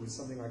temperature was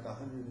something like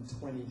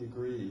 120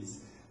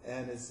 degrees.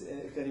 And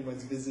if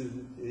anyone's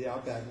visited the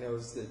outback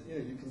knows that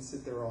you can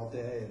sit there all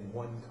day and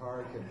one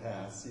car can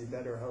pass. So you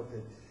better hope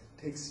it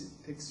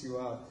picks you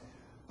up.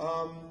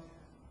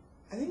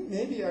 I think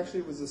maybe actually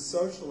it was a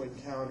social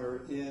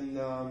encounter in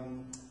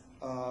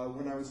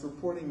when I was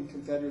reporting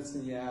Confederates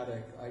in the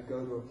Attic. I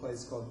go to a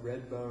place called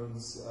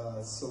Redbone's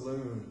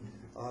Saloon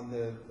on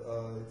the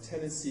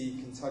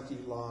Tennessee-Kentucky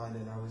line,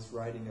 and I was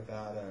writing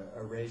about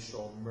a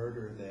racial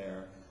murder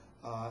there.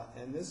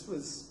 And this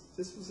was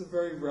a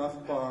very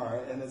rough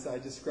bar, and as I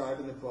describe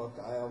in the book,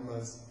 I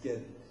almost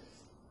get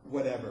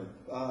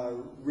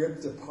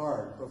ripped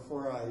apart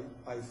before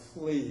I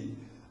flee.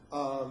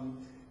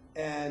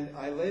 And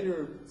I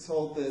later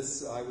told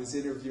this, I was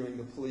interviewing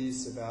the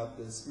police about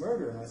this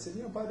murder, and I said,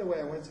 by the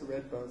way, I went to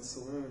Redbone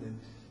Saloon, and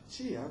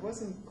gee, I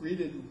wasn't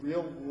greeted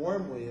real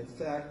warmly. In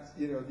fact,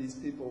 these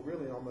people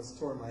really almost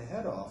tore my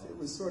head off. It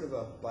was sort of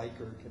a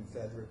biker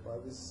Confederate bar.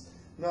 It was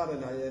not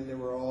and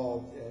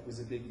it was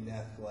a big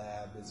meth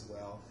lab as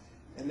well.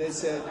 And they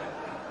said,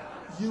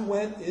 you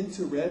went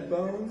into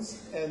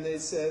Redbone's? And they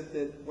said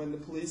that when the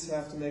police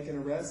have to make an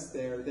arrest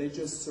there, they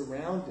just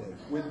surround it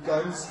with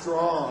guns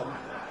drawn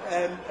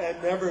and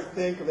never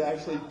think of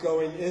actually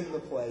going in the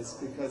place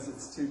because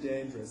it's too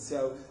dangerous.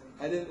 So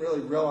I didn't really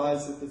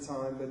realize at the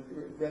time, but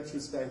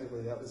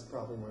retrospectively, that was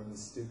probably one of the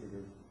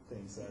stupider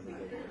things I ever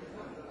did.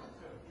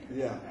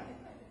 Yeah.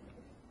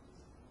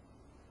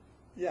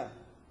 Yeah.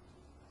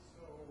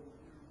 So you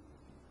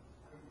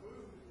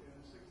conclude in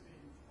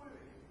 1620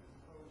 as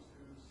opposed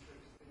to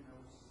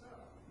 1607.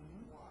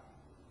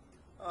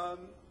 Why?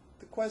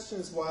 The question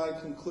is why I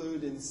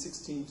conclude in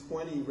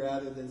 1620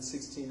 rather than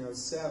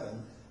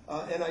 1607.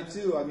 And I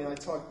do. I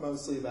talked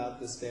mostly about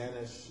the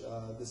Spanish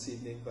this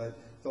evening, but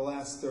the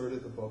last third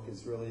of the book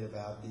is really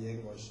about the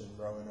English in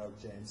Roanoke,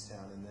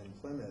 Jamestown, and then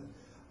Plymouth.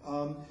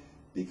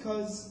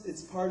 Because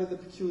it's part of the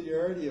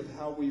peculiarity of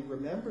how we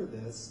remember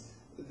this,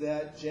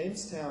 that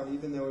Jamestown,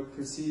 even though it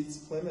precedes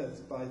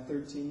Plymouth by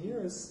 13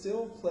 years,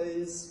 still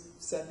plays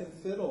second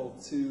fiddle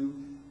to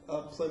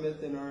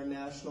Plymouth in our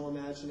national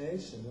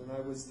imagination. And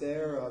I was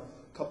there a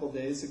couple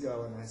days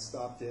ago, and I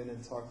stopped in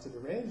and talked to the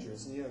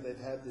Rangers. And, they've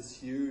had this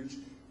huge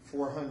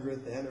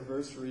 400th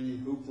anniversary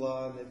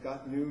hoopla, and they've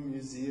got new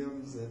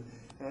museums. And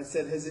I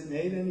said, has it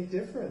made any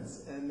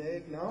difference? And they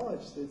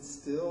acknowledged that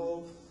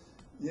still,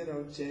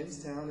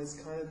 Jamestown is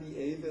kind of the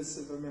Avis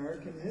of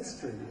American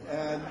history.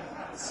 And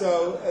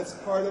so as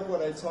part of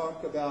what I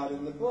talk about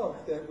in the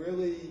book, that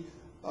really,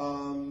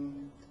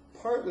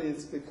 partly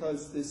it's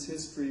because this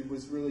history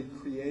was really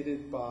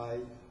created by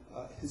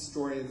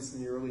historians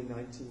in the early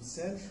 19th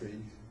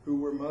century who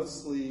were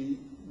mostly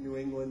New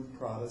England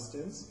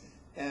Protestants,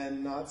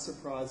 and not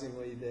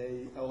surprisingly,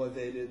 they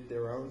elevated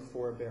their own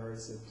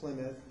forebears at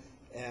Plymouth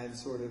and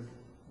sort of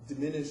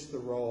diminished the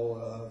role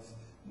of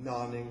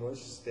non-English,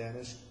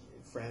 Spanish,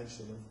 French,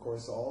 and of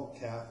course all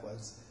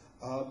Catholics.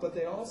 But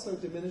they also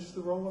diminished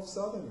the role of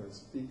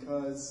Southerners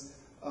because,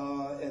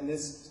 and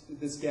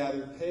this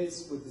gathered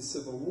pace with the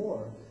Civil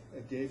War.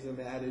 It gave them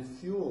added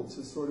fuel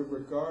to sort of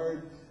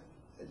regard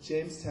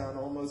Jamestown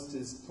almost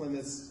as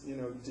Plymouth's,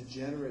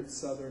 degenerate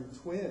Southern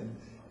twin,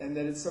 and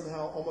that it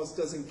somehow almost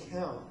doesn't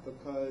count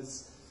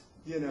because,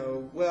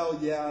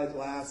 it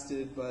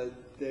lasted, but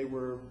they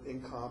were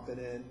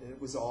incompetent, and it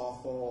was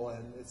awful,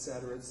 and et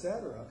cetera, et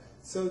cetera.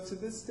 So to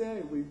this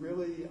day,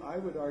 I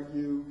would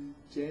argue,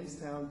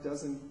 Jamestown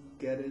doesn't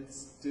get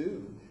its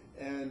due.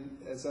 And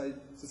as I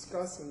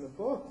discuss in the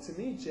book, to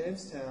me,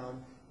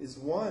 Jamestown is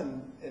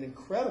an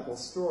incredible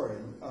story.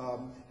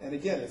 And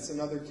again, it's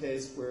another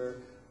case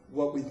where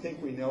what we think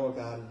we know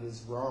about it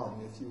is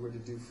wrong. If you were to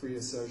do free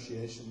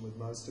association with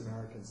most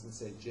Americans and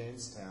say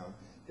Jamestown,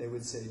 they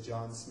would say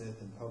John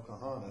Smith and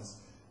Pocahontas.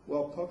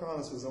 Well,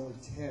 Pocahontas was only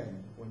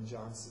 10 when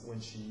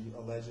she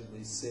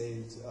allegedly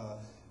saved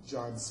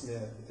John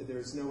Smith.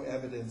 There's no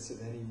evidence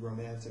of any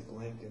romantic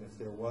link, and if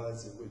there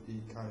was, it would be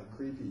kind of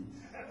creepy.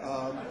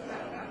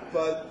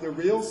 But the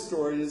real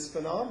story is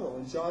phenomenal,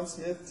 and John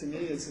Smith, to me,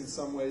 is in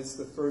some ways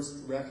the first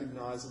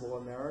recognizable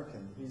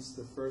American. He's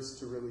the first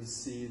to really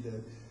see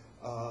that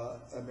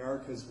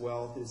America's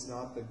wealth is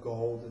not the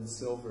gold and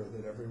silver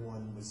that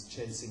everyone was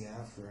chasing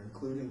after,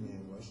 including the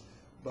English,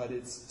 but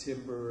it's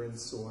timber and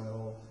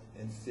soil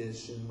and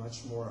fish and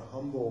much more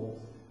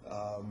humble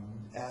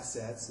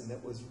assets, and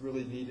that was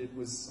really needed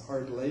was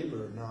hard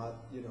labor, not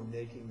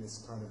making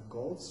this kind of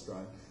gold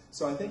strike.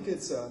 So I think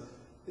it's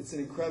an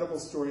incredible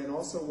story, and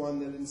also one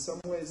that in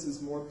some ways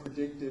is more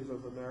predictive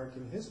of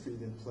American history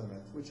than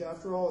Plymouth, which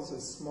after all is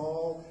a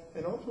small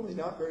and ultimately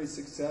not very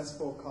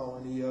successful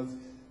colony of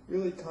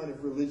really kind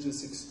of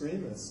religious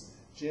extremists.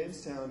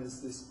 Jamestown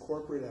is this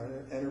corporate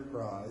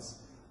enterprise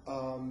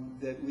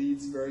that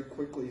leads very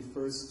quickly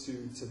first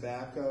to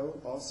tobacco,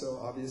 also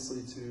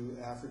obviously to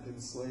African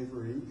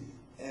slavery,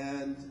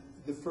 and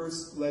the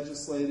first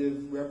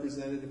legislative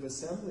representative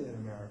assembly in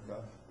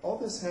America. All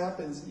this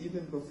happens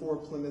even before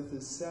Plymouth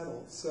is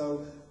settled.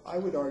 So I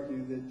would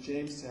argue that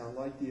Jamestown,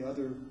 like the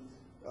other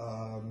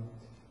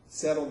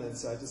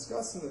settlements I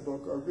discuss in the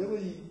book, are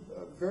really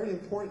very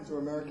important to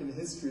American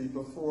history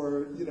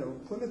before,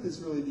 Plymouth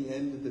is really the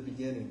end of the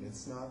beginning.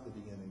 It's not the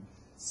beginning.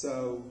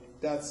 So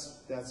that's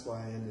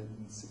why I ended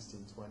in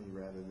 1620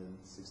 rather than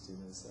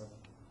 1607.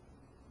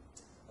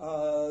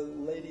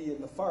 Lady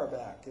in the far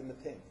back, in the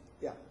pink.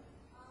 Yeah.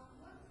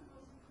 What's the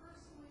most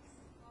personally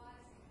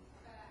surprising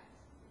fact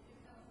that you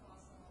come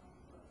across in all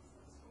the books,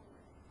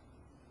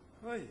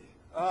 a story?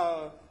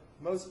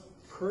 Most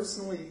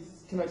personally,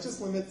 can I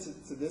just limit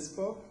to this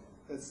book?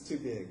 That's too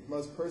big.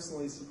 Most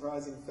personally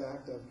surprising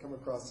fact I've come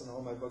across in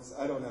all my books?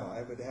 I don't know.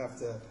 I would have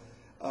to,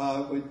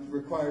 would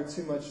require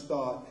too much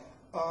thought.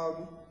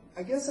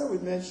 I guess I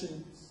would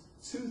mention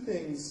two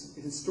things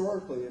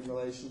historically in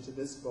relation to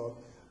this book.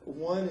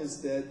 One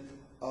is that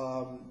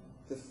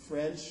the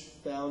French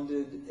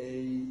founded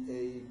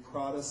a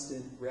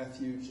Protestant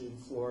refuge in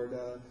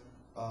Florida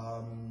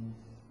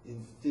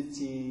in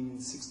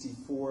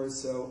 1564,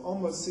 so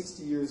almost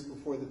 60 years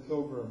before the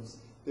Pilgrims.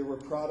 There were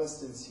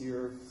Protestants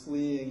here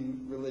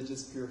fleeing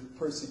religious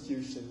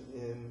persecution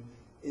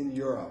in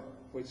Europe,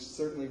 which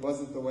certainly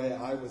wasn't the way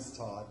I was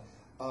taught.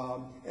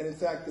 And in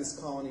fact, this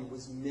colony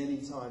was many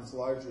times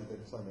larger than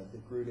Plymouth.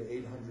 It grew to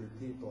 800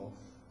 people,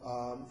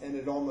 and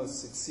it almost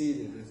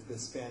succeeded if the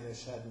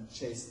Spanish hadn't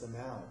chased them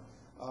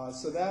out.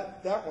 So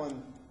that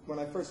one, when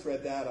I first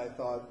read that, I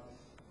thought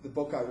the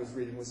book I was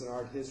reading was an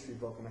art history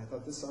book, and I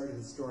thought this art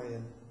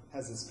historian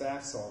has his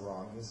facts all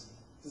wrong. This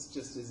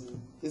just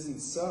isn't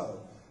so.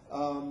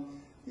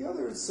 The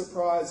other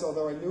surprise,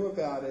 although I knew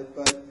about it,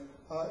 but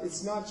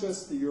it's not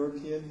just the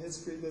European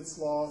history that's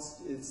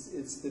lost,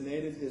 it's the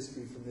native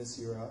history from this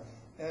era.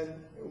 And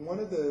one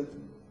of the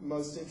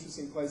most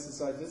interesting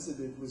places I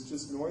visited was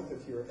just north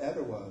of here,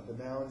 Etowah, the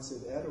mountains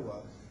at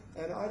Etowah.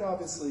 And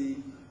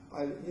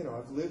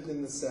I've lived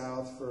in the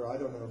South for,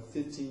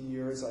 15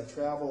 years. I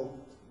traveled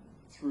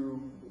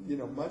through,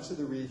 much of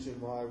the region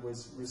while I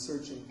was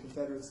researching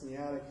Confederates in the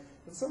attic.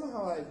 And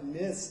somehow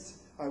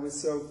I was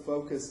so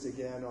focused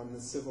again on the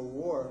Civil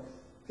War,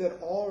 that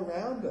all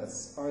around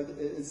us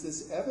is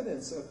this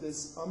evidence of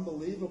this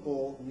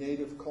unbelievable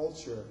native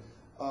culture.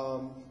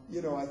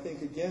 I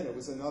think, again, it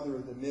was another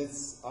of the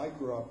myths I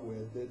grew up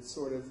with, that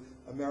sort of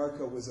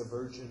America was a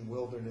virgin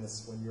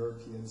wilderness when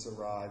Europeans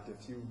arrived, a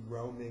few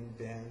roaming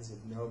bands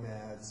of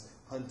nomads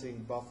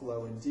hunting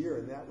buffalo and deer,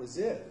 and that was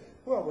it.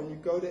 Well, when you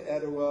go to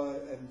Etowah,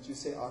 and you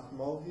say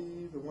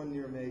Akmohi, the one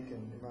near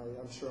Macon,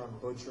 I'm sure I'm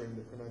butchering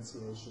the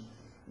pronunciation,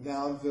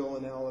 Moundville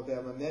in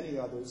Alabama, many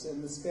others,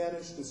 and the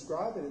Spanish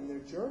describe it in their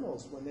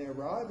journals when they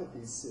arrive at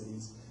these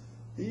cities.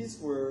 These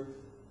were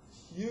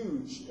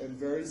huge and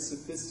very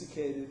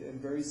sophisticated and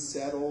very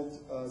settled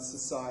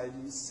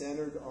societies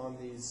centered on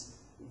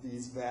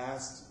these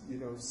vast,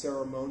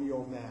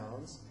 ceremonial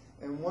mounds.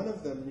 And one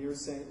of them near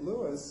St.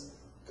 Louis,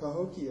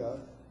 Cahokia,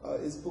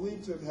 is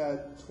believed to have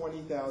had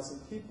 20,000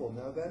 people.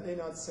 Now, that may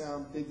not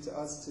sound big to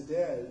us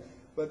today,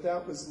 but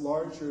that was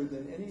larger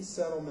than any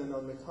settlement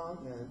on the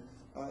continent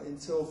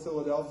until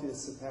Philadelphia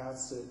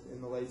surpassed it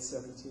in the late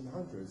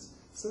 1700s.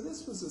 So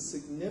this was a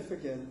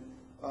significant,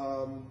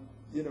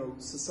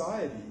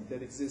 society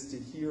that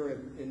existed here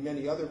and in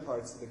many other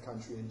parts of the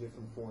country in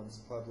different forms,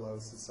 Pueblo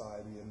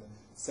society in the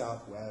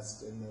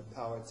Southwest and the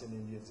Powhatan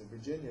Indians of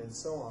Virginia and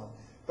so on.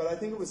 But I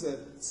think it was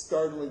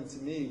startling to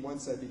me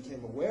once I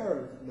became aware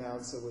of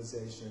mound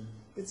civilization.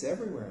 It's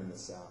everywhere in the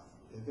South.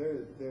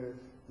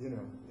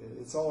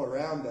 It's all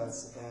around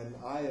us, and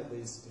I at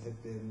least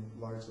had been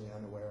largely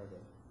unaware of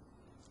it.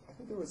 I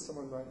think there was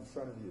someone right in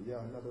front of you. Yeah,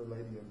 another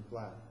lady in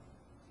black.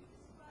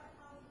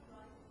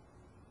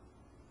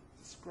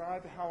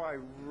 Describe how I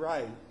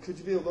write. Could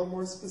you be a little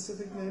more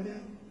specific, maybe?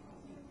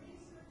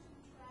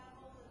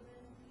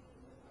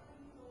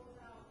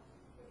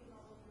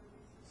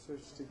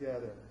 Search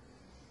together.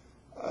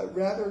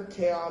 Rather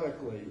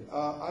chaotically.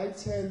 I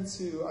tend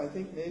to, I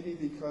think maybe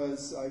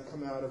because I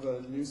come out of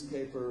a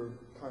newspaper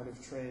kind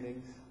of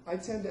training, I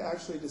tend to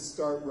actually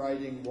start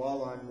writing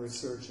while I'm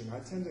researching. I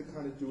tend to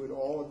kind of do it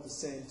all at the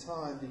same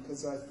time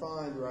because I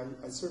find, or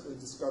I certainly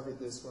discovered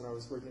this when I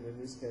was working in a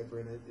newspaper,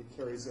 and it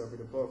carries over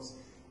to books.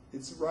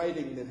 It's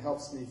writing that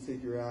helps me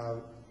figure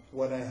out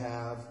what I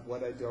have,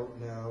 what I don't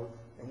know,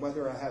 and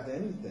whether I have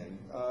anything.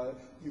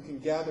 You can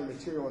gather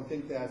material and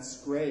think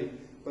that's great,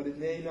 but it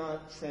may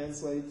not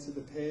translate to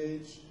the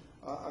page.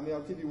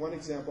 I'll give you one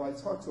example. I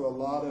talked to a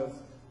lot of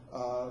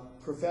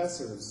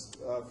professors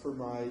for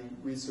my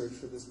research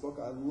for this book.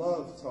 I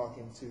love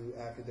talking to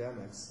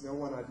academics. No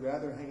one I'd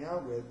rather hang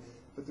out with,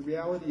 but the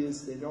reality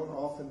is they don't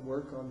often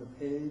work on the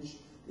page.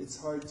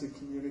 It's hard to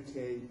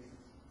communicate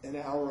an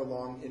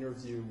hour-long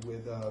interview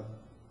with a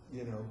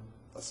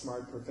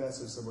smart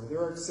professor somewhere.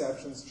 There are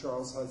exceptions.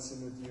 Charles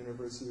Hudson at the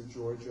University of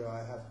Georgia,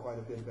 I have quite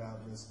a bit about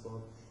in this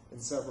book,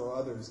 and several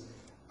others.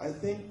 I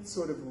think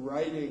sort of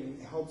writing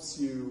helps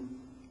you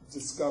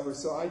discover.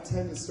 So I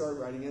tend to start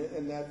writing,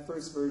 and that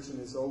first version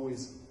is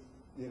always,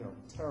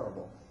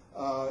 terrible.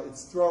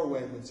 It's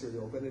throwaway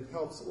material, but it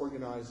helps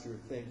organize your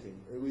thinking,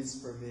 or at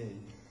least for me.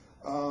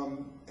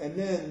 And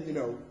then,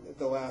 at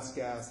the last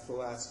gasp, the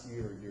last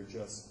year,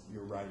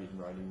 you're writing.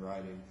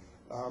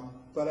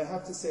 But I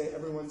have to say,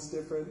 everyone's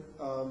different.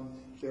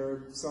 There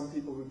are some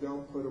people who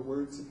don't put a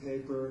word to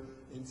paper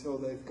until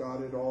they've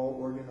got it all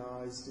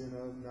organized in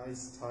a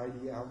nice,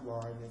 tidy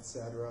outline,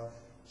 etc.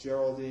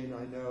 Geraldine,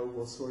 I know,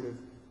 will sort of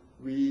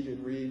read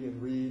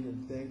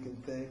and think,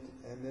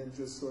 and then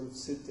just sort of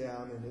sit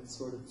down, and it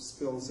sort of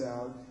spills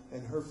out,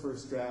 and her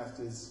first draft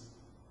is,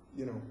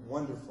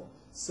 wonderful.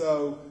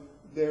 So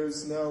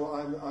there's no,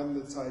 I'm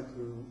the type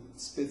who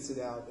spits it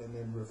out and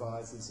then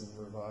revises.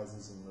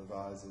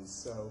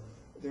 So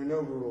there are no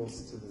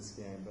rules to this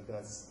game, but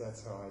that's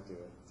how I do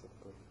it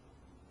typically.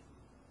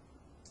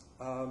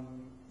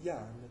 Yeah,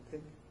 I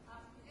think.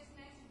 You just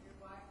mentioned your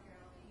wife,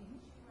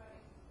 Geraldine. She wrote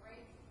a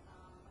great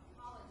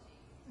apology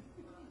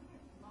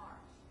in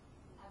March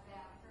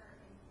about her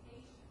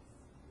impatience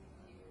with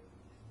you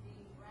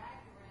being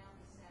dragged around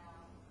the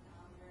South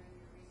during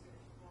your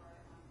research for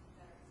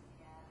Confederates in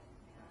the Attic.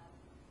 And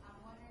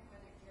I'm wondering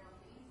whether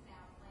Geraldine's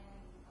now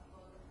planning a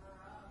book of her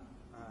own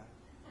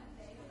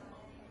based on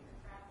any of the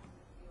travels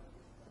that you'll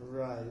do.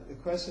 Right. The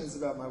question is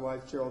about my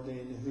wife,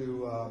 Geraldine,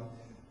 who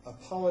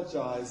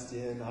apologized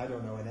in, I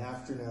don't know, an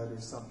afternote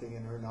or something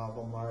in her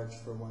novel March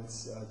for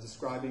once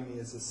describing me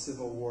as a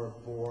Civil War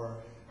bore,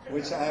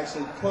 which I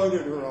actually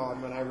quoted her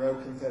on when I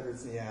wrote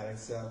Confederates in the Attic.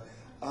 So,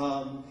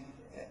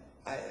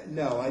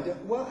 no, I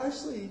don't. Well,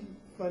 actually,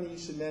 funny you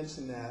should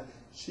mention that.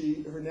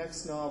 Her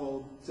next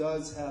novel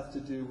does have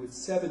to do with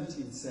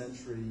 17th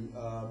century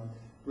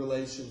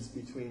relations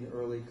between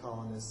early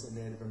colonists and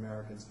Native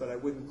Americans, but I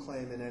wouldn't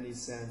claim in any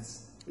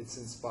sense it's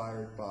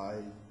inspired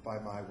by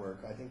my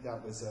work. I think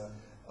that was a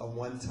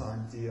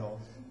one-time deal.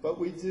 But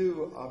we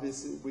do,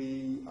 obviously,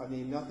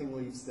 nothing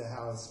leaves the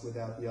house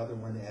without the other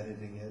one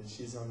editing it.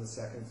 She's on the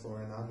second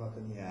floor and I'm up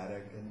in the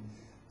attic.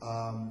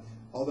 And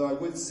although I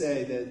would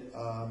say that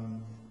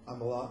I'm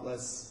a lot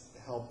less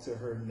help to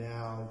her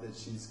now that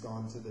she's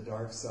gone to the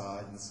dark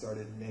side and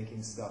started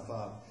making stuff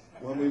up.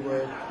 When we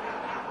were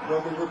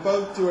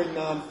both doing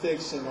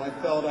nonfiction, I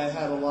felt I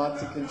had a lot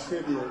to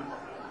contribute.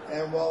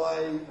 And while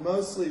I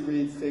mostly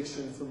read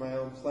fiction for my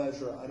own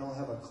pleasure, I don't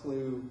have a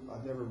clue.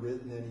 I've never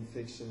written any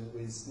fiction, at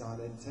least not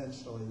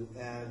intentionally.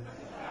 And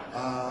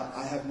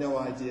I have no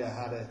idea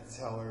how to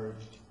tell her,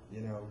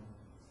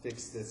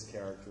 fix this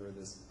character or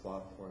this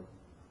plot point.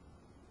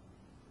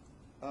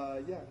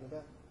 Yeah, in the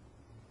back.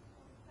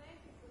 Thank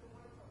you for the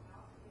wonderful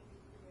alchemy you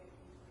created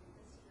between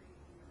history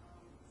and your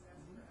own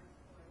zest for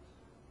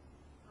exploration.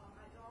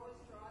 It always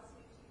draws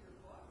me to your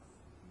books,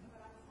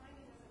 but I'm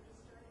finding as I'm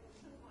just starting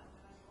a new one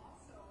that I'm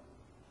also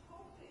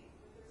hoping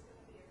that there's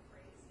going to be a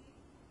crazy.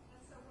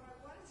 And so what I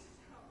wanted to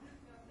know,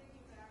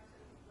 thinking back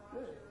to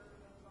Roger,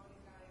 the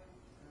voting guy,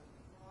 and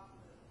Rob,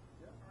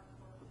 the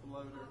hardcore.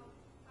 Bloater.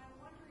 I'm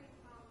wondering,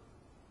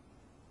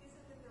 is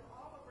it that they're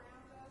all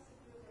around us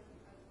and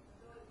you have the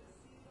ability to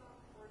see them,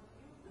 or do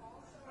you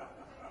also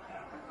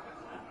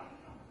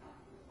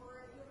or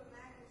do you have a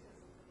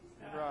magnetism for these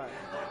things? Right.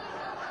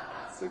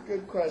 It's a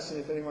good question.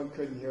 If anyone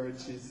couldn't hear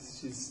it, she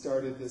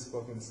started this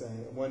book and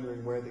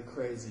wondering where the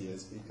crazy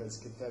is, because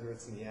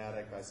Confederates in the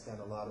Attic, I spent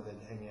a lot of it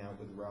hanging out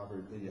with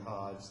Robert Lee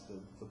Hodge,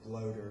 the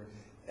bloater,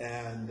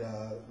 and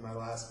my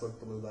last book,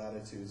 Blue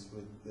Latitudes,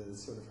 with the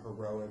sort of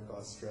heroic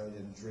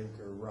Australian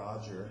drinker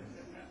Roger.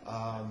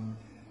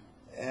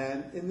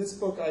 And in this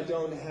book, I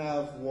don't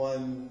have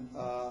one.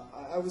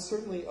 I was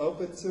certainly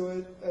open to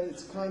it.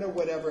 It's kind of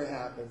whatever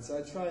happens.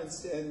 I try and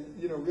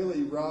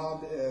really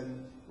Rob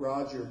and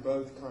Roger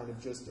both kind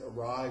of just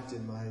arrived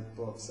in my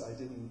books. I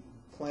didn't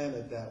plan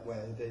it that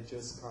way. They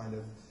just kind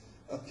of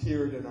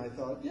appeared, and I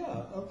thought,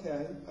 yeah,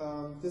 okay,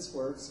 this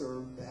works,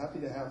 or happy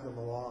to have them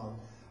along.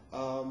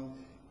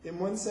 In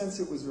one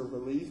sense, it was a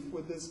relief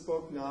with this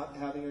book, not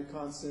having a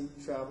constant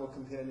travel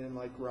companion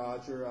like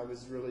Roger. I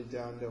was really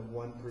down to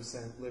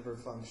 1% liver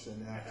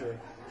function after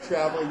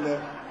traveling the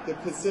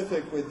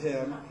Pacific with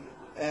him.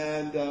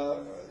 And,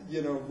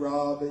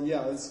 Rob,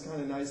 yeah, it's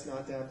kind of nice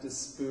not to have to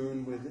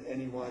spoon with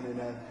anyone in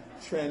a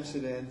trench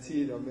at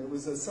Antietam. It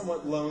was a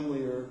somewhat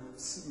lonelier,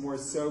 more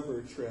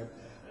sober trip.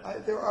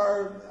 There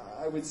are,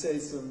 I would say,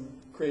 some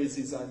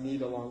crazies I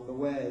meet along the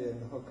way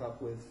and hook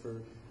up with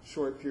for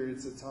short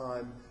periods of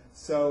time.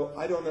 So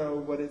I don't know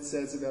what it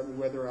says about me,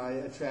 whether I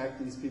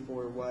attract these people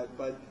or what,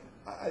 but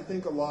I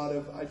think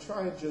I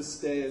try and just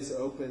stay as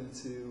open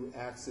to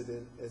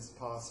accident as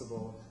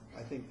possible.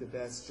 I think the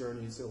best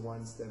journeys are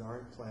ones that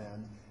aren't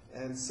planned.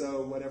 And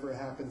so whatever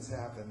happens,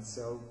 happens.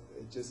 So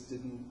it just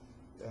didn't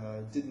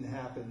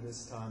happen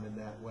this time in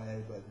that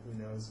way, but who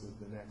knows with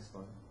the next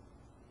one.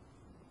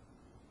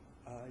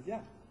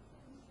 Yeah.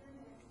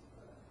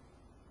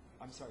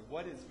 I'm sorry,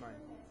 what is my...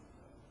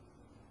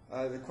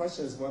 the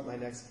question is what my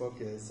next book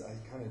is. I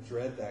kind of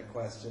dread that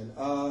question.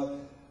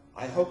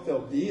 I hope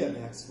there'll be a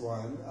next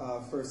one,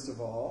 first of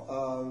all.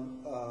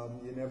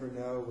 You never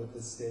know with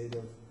the state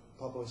of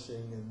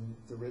publishing and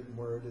the written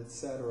word,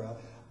 etc.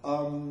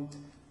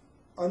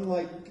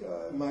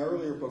 Unlike my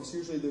earlier books,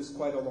 usually there's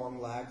quite a long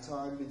lag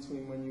time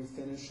between when you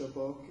finish a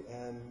book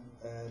and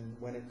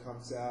when it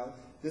comes out.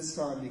 This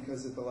time,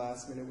 because at the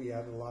last minute we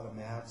added a lot of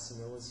maps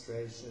and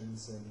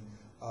illustrations and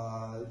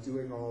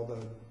doing all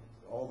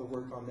the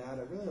work on that,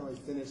 I really only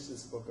finished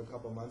this book a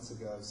couple months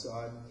ago, so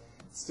I'm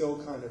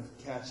still kind of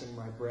catching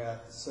my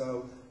breath.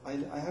 So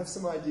I have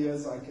some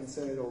ideas. I can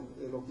say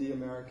it'll be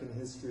American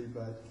history,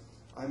 but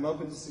I'm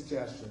open to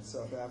suggestions.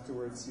 So if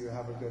afterwards you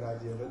have a good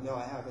idea, but no,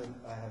 I haven't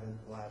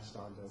latched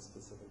onto a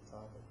specific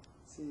topic.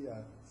 See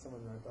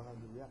someone right behind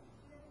you. Yeah.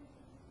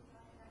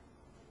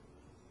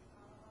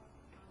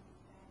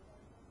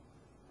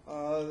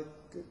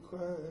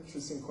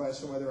 Interesting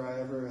question, whether I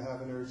ever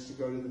have an urge to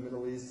go to the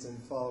Middle East and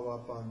follow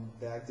up on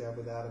Baghdad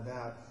without a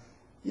map.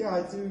 Yeah,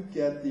 I do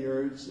get the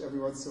urge every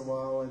once in a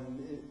while, and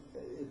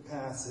it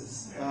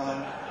passes.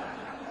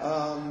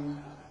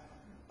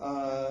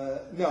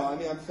 No, I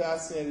mean, I'm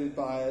fascinated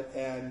by it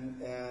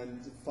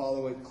and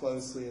follow it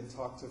closely and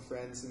talk to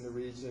friends in the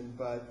region,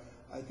 but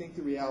I think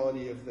the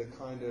reality of the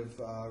kind of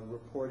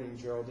reporting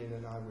Geraldine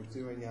and I were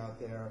doing out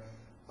there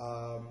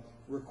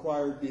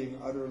required being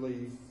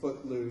utterly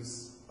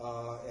footloose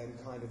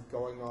and kind of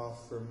going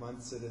off for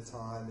months at a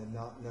time and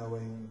not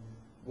knowing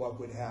what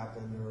would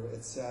happen or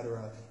et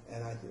cetera.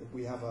 And I think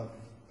we have a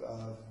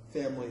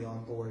family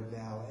on board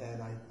now,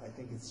 and I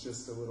think it's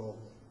just a little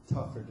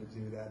tougher to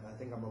do that. And I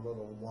think I'm a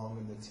little long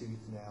in the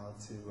tooth now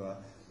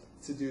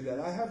to do that.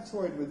 I have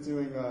toyed with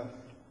doing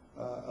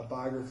a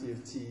biography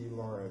of T.E.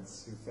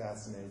 Lawrence, who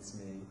fascinates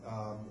me.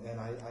 And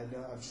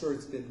I'm sure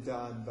it's been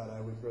done, but I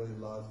would really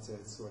love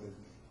to sort of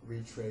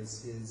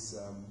retrace his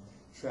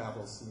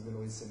travels to the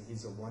Middle East. And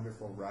he's a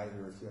wonderful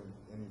writer. If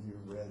any of you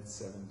have read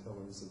Seven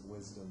Pillars of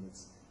Wisdom,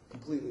 it's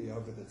completely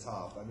over the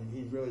top. I mean,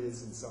 he really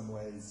is in some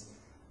ways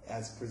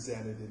as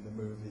presented in the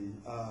movie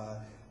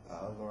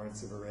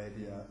Lawrence of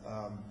Arabia.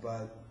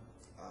 But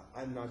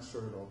I'm not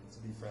sure to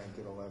be frank,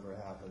 it'll ever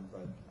happen,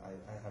 but I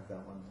have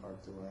that one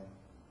parked away.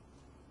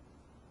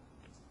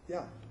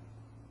 Yeah?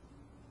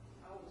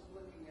 I was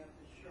looking at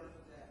the shirt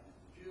that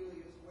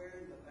Julie is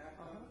wearing, the back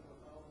of it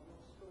with all the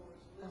bookstores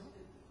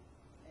listed,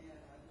 and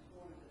I just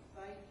wanted to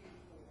thank you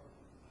for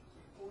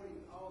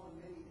supporting all the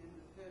many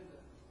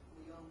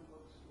independently owned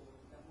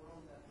bookstores that were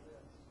on that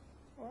list.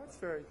 Well, that's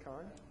very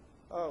kind.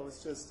 Oh,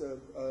 it's just a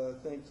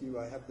thank you.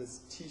 I have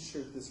this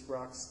T-shirt, this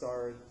rock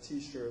star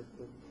T-shirt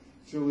that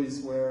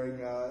Julie's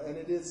wearing, and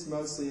it is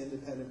mostly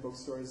independent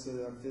bookstores that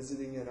I'm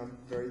visiting, and I'm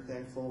very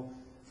thankful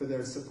for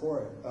their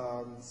support.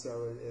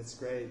 So it's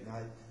great. And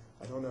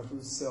I don't know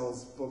who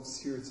sells books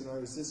here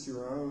tonight. Is this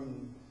your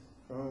own?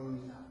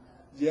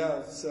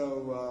 Yeah.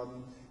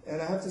 So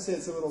and I have to say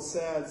it's a little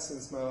sad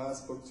since my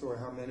last book tour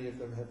how many of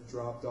them have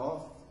dropped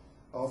off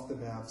the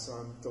map. So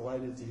I'm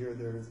delighted to hear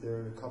there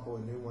are a couple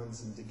of new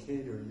ones in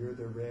Decatur. You're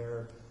the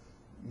rare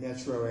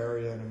metro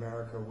area in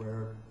America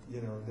where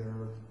there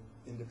are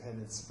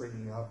independents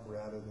springing up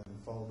rather than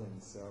folding.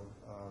 So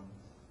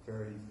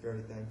very,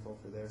 very thankful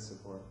for their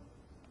support.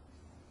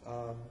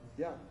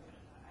 Yeah.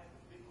 I have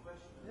a big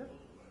question. Yeah.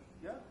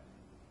 Yeah.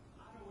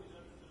 I always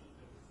understood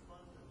that there were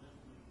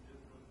fundamentally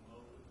different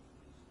motives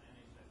in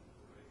Spanish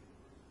exploration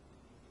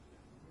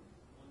versus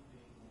one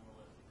being more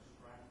or less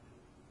extractive.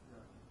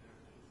 There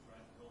to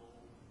extract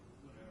gold,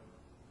 whatever.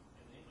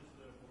 And the English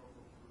therefore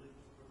for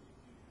religious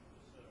persecution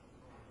was set up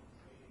permanent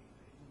trading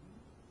bases.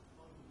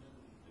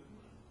 Fundamentally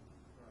different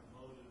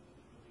motives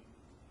that really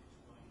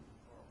explain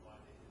part why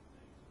they did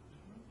things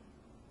differently.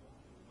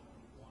 Someone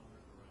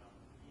wandered around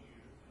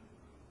years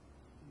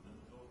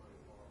doesn't go very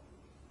far.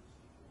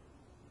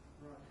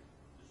 Right.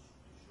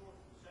 The short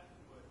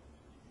second question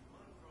is, did you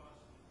run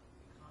across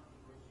the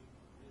controversy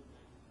between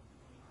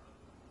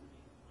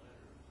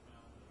letters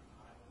found on an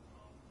island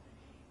off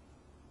Maine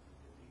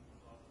that people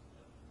thought was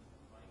evidence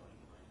of Viking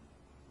land?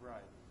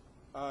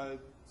 Right.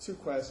 Two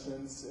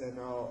questions, and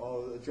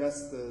I'll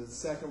address the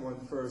second one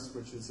first,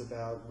 which is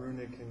about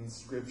runic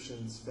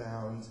inscriptions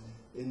found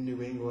in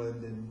New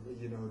England, and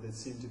that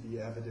seem to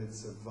be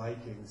evidence of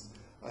Vikings.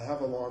 I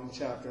have a long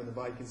chapter on the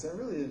Vikings. I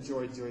really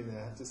enjoyed doing that.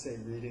 I have to say,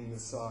 reading the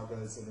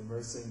sagas and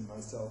immersing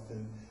myself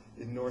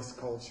in Norse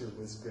culture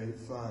was great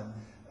fun.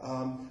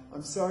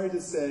 I'm sorry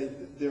to say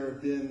that there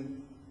have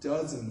been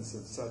dozens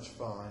of such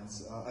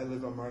finds. I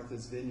live on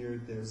Martha's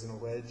Vineyard. There's an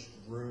alleged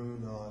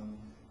rune on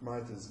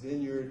Martha's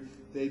Vineyard.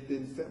 They've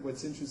been.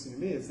 What's interesting to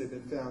me is they've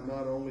been found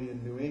not only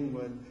in New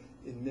England,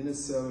 in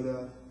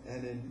Minnesota,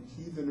 and in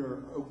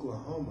Heavener,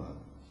 Oklahoma,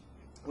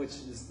 which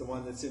is the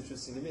one that's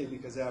interesting to me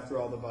because after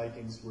all, the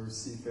Vikings were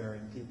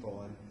seafaring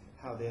people, and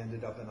how they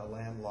ended up in a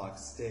landlocked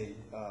state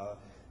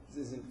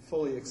isn't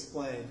fully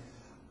explained.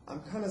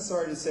 I'm kind of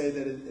sorry to say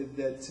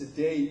that to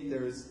date,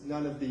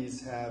 none of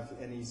these have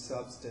any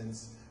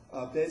substance.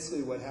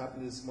 Basically what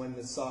happened is when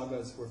the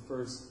sagas were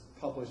first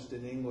published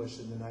in English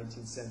in the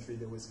 19th century,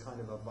 there was kind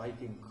of a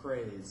Viking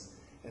craze,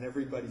 and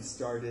everybody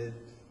started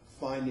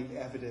finding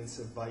evidence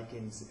of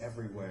Vikings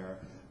everywhere.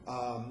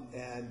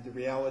 And the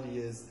reality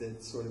is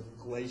that sort of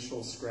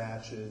glacial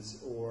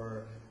scratches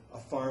or a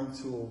farm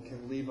tool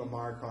can leave a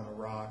mark on a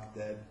rock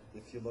that,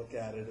 if you look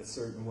at it a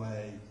certain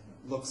way,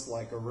 looks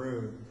like a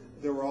rune.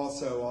 There were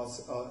also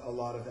a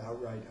lot of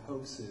outright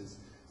hoaxes.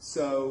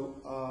 So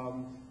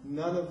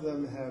none of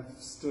them have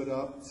stood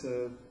up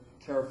to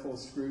careful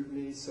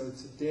scrutiny. So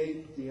to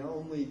date, the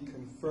only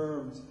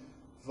confirmed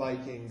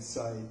Viking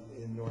site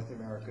in North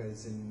America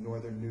is in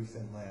northern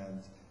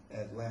Newfoundland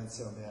at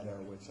Lanceau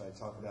Meadow, which I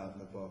talk about in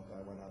the book.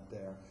 I went up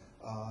there.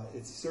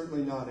 It's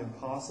certainly not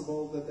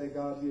impossible that they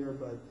got here,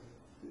 but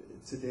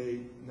to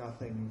date,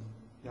 nothing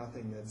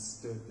that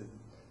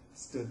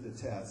stood the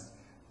test.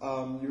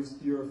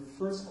 Your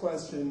first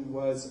question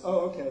was,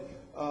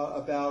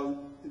 about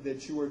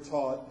that you were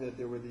taught that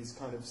there were these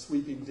kind of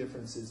sweeping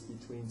differences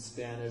between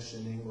Spanish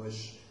and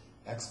English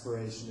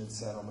exploration and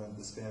settlement.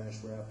 The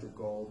Spanish were after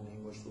gold, and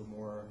English were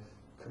more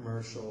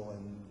commercial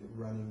and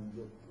running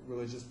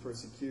religious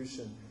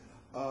persecution.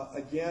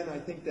 Again, I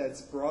think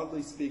that's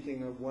broadly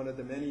speaking of one of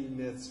the many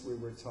myths we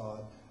were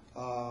taught,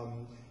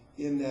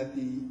 in that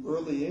the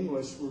early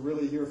English were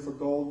really here for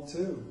gold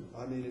too.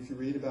 I mean, if you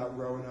read about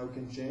Roanoke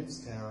and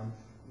Jamestown,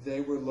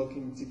 they were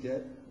looking to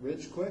get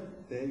rich quick.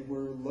 They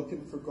were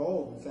looking for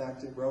gold. In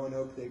fact, at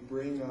Roanoke, they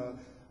bring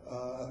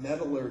a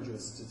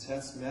metallurgist to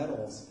test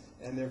metals,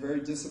 and they're very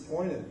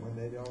disappointed when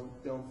they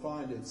don't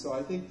find it. So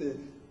I think that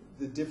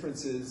the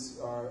differences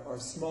are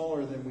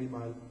smaller than we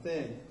might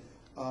think.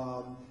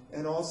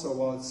 And also,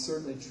 while it's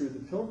certainly true the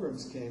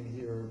Pilgrims came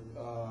here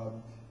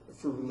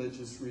for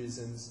religious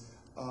reasons,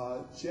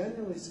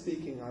 generally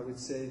speaking, I would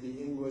say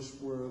the English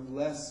were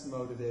less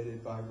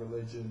motivated by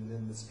religion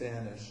than the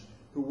Spanish,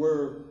 who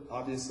were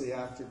obviously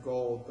after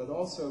gold, but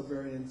also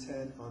very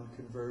intent on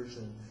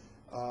conversion.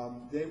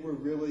 They were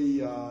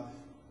really,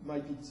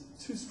 might be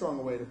too strong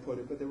a way to put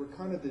it, but they were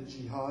kind of the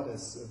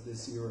jihadists of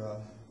this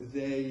era.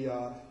 They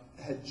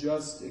had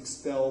just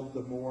expelled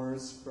the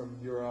Moors from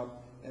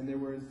Europe, and they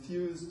were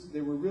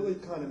really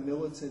kind of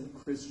militant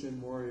Christian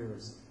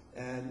warriors.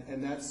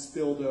 And that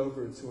spilled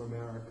over to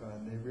America,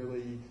 and they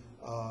really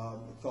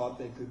thought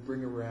they could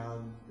bring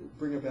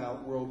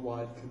about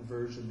worldwide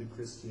conversion to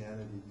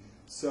Christianity.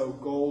 So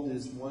gold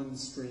is one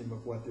stream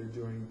of what they're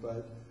doing,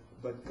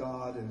 but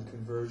God and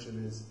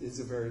conversion is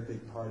a very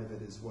big part of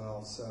it as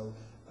well. So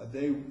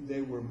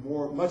they were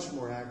much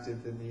more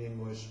active than the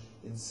English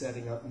in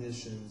setting up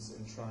missions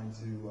and trying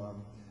to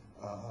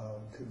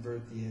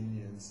convert the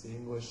Indians. The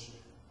English,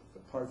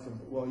 apart from,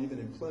 even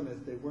in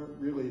Plymouth, they weren't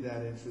really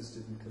that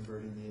interested in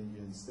converting the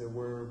Indians. There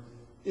were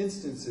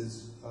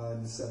instances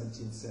in the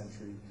 17th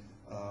century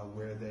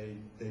where they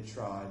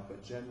tried,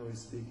 but generally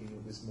speaking,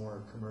 it was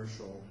more a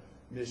commercial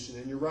mission.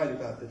 And you're right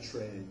about the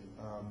trade.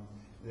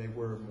 They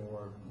were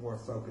more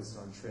focused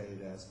on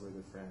trade, as were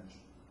the French.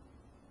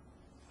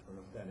 I don't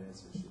know if that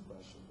answers your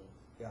question, but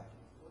yeah.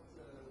 What's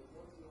the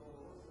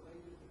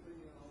latest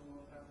opinion on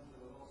what happened to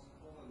the lost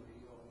colony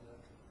on the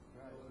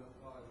Roanoke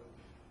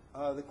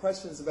Island? The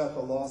question is about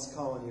the lost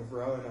colony of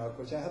Roanoke,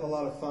 which I had a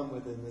lot of fun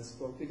with in this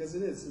book, because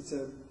it's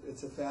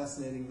a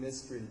fascinating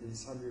mystery.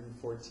 These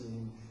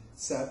 114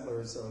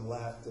 settlers are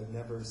left and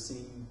never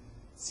seen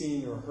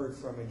or heard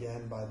from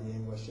again by the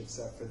English,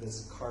 except for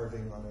this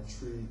carving on a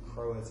tree,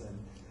 Croatan.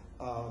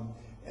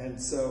 And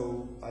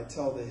so I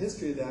tell the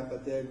history of that,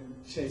 but then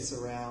chase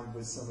around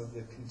with some of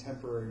the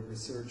contemporary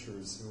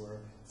researchers who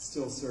are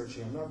still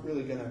searching. I'm not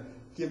really going to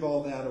give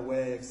all that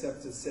away,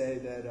 except to say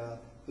that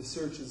the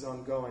search is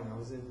ongoing. I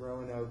was in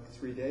Roanoke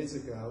 3 days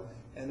ago,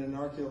 and an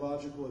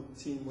archaeological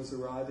team was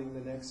arriving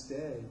the next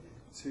day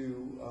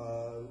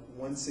to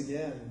once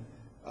again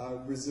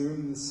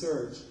resume the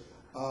search.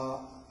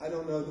 I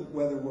don't know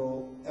whether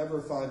we'll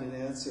ever find an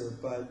answer,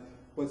 but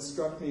what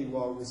struck me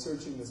while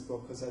researching this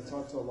book, because I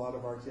talked to a lot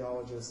of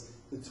archaeologists,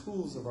 the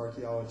tools of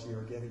archaeology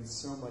are getting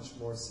so much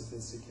more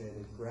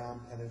sophisticated,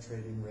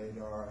 ground-penetrating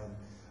radar and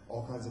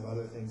all kinds of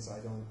other things I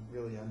don't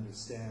really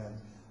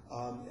understand.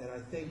 And I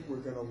think we're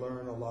going to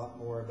learn a lot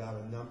more about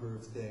a number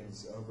of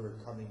things over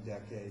coming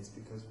decades,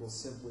 because we'll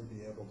simply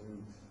be able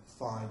to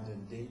find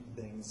and date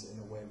things in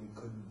a way we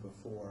couldn't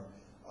before.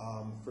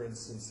 For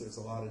instance, there's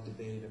a lot of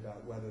debate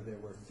about whether there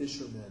were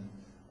fishermen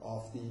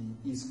off the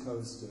east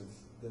coast of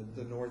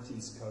the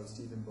northeast coast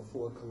even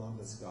before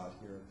Columbus got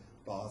here,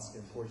 Basque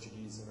and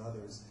Portuguese and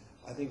others.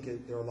 I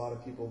think there are a lot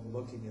of people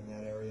looking in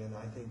that area, and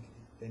I think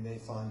they may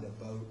find a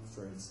boat,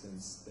 for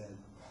instance, that,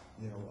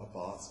 a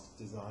Basque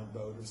design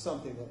boat or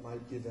something that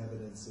might give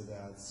evidence of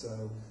that.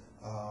 So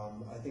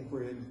I think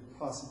we're in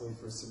possibly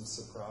for some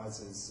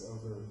surprises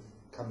over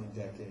coming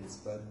decades,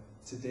 but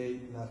to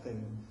date,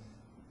 nothing.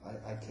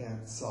 I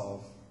can't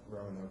solve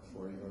Roanoke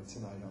for you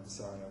tonight. I'm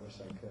sorry. I wish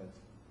I could.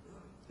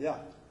 Yeah.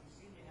 You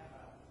seem to have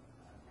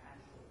a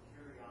natural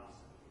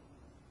curiosity,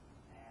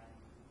 and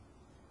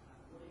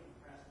I'm really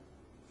impressed with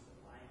the use of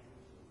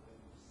language, the way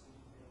you see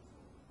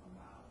things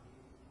about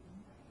you. And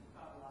you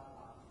talk a lot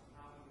about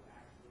how you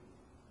actually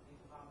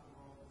think about the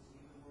world and see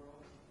the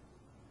world.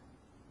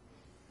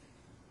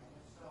 And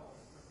so,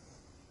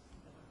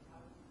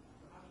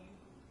 how do you,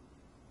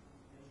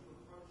 as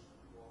you approach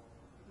the world,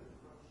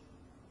 approach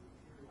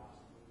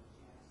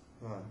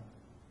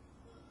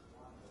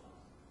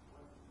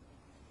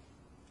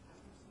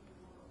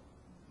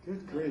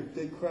Good grief,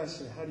 big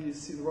question. How do you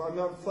see the world?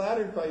 I'm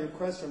flattered by your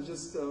question. I'm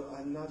just,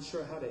 I'm not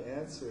sure how to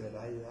answer it.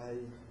 I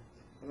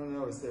don't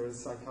know. Is there a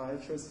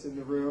psychiatrist in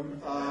the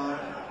room? I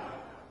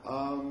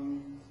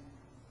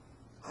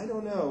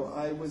don't know.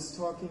 I was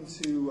talking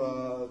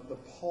to the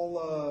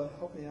Paula,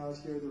 help me out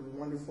here, the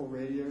wonderful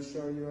radio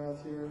show you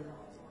have here.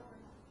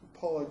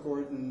 Paula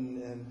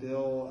Gordon and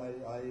Bill.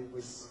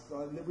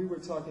 We were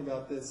talking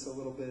about this a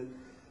little bit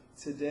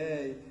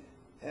today.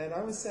 And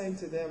I was saying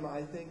to them,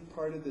 I think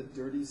part of the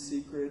dirty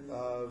secret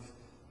of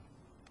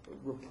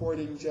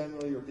reporting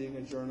generally, or being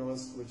a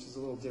journalist, which is a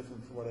little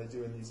different from what I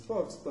do in these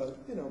books, but,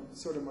 you know,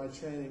 sort of my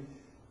training,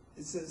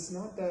 is that it's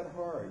not that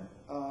hard.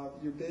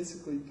 You're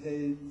basically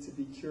paid to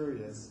be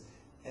curious.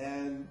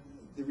 And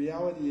the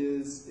reality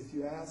is, if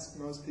you ask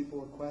most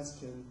people a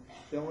question,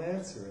 they'll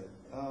answer it.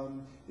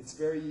 It's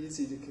very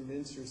easy to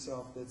convince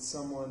yourself that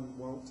someone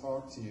won't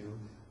talk to you,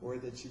 or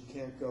that you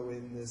can't go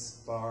in this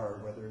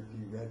bar, whether it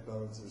be Red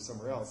Bones or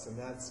somewhere else, and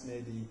that's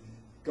maybe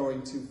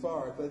going too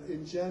far. But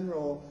in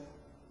general,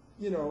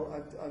 you know,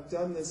 I've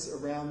done this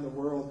around the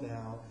world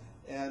now,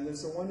 and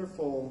there's a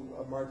wonderful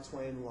Mark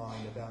Twain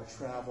line about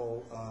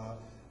travel,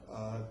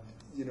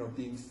 you know,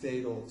 being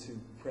fatal to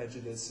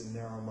prejudice and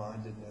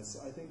narrow-mindedness.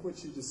 I think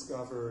what you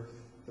discover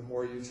the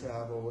more you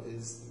travel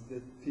is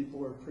that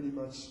people are pretty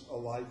much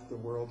alike the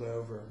world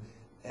over.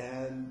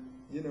 And,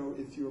 you know,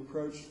 if you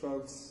approach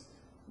folks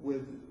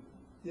with,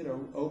 you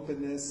know,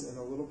 openness and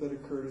a little bit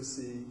of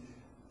courtesy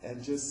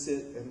and just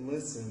sit and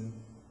listen,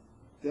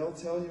 they'll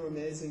tell you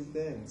amazing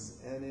things.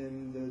 And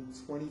in the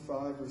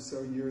 25 or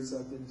so years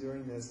I've been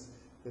doing this,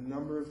 the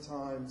number of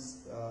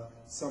times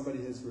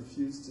somebody has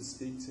refused to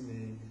speak to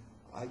me,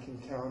 I can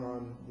count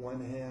on one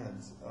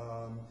hand.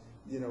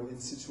 You know, in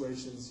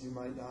situations you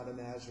might not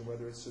imagine,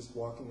 whether it's just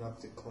walking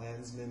up to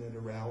Klansmen at a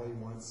rally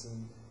once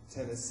in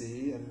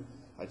Tennessee, and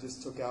I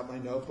just took out my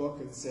notebook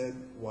and said,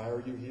 "Why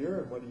are you here,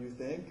 and what do you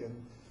think?"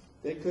 And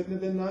they couldn't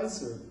have been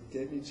nicer.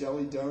 Gave me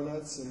jelly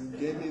donuts and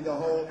gave me the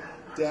whole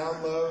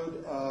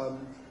download.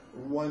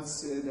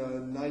 Once in a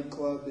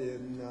nightclub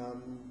in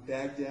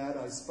Baghdad,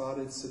 I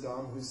spotted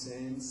Saddam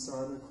Hussein's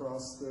son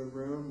across the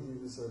room. He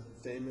was a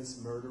famous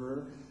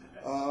murderer.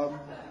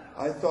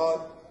 I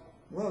thought,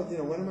 well, you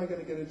know, when am I going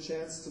to get a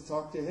chance to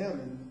talk to him?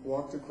 And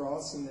walked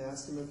across and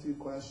asked him a few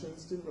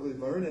questions. Didn't really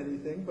learn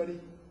anything, but he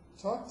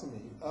talked to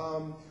me.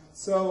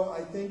 So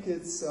I think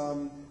it's,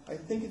 I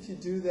think if you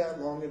do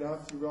that long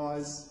enough, you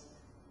realize,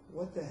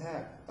 what the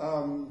heck?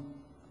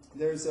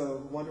 There's a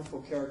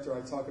wonderful character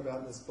I talk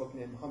about in this book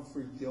named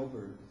Humphrey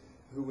Gilbert,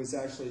 who was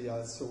actually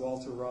Sir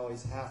Walter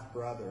Raleigh's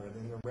half-brother, and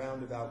in a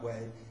roundabout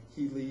way,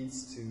 he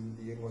leads to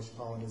the English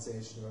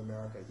colonization of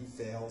America. He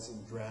fails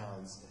and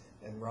drowns,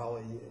 and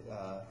Raleigh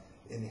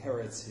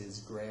inherits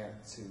his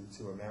grant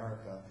to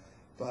America.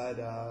 But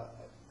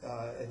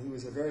and he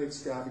was a very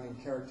extravagant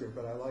character,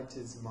 but I liked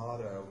his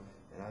motto,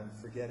 and I'm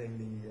forgetting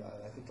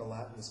I think the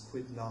Latin is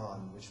quid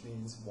non, which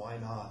means why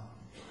not?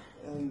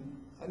 And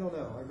I don't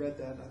know, I read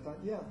that and I thought,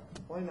 yeah,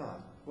 why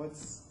not?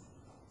 As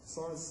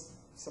long as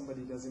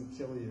somebody doesn't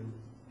kill you,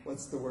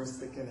 what's the worst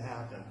that can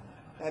happen?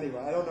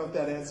 Anyway, I don't know if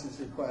that answers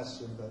your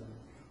question, but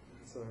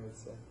that's what I would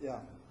say. Yeah.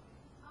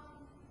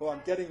 Well,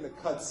 I'm getting the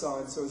cut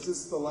sign, so is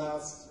this the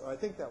last? I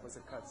think that was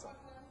a cut sign.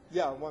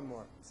 Yeah, one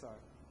more, sorry.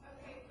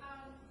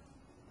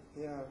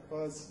 Yeah,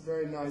 well, it's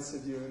very nice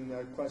of you,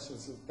 and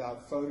questions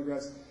about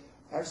photographs.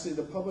 Actually,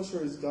 the publisher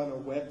has done a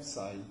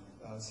website,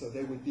 so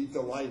they would be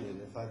delighted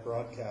if I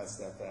broadcast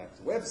that fact.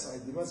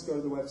 Website, you must go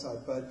to the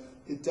website, but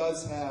it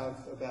does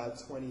have about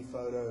 20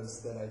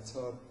 photos that I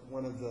took,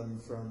 one of them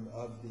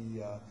of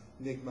the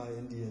Mi'kmaq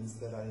Indians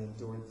that I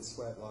endured the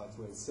sweat lodge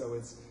with. So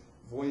it's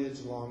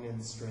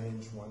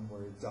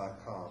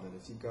voyagelongandstrange.com, and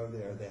if you go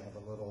there, they have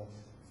a little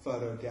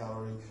photo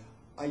gallery.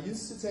 I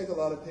used to take a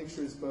lot of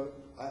pictures, but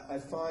I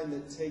find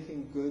that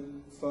taking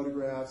good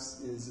photographs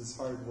is as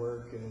hard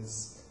work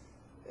as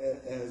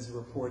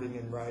reporting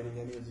and writing.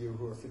 Any of you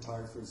who are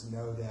photographers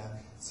know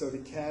that. So to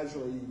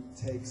casually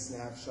take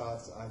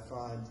snapshots, I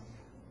find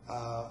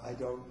I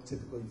don't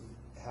typically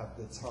have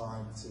the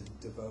time to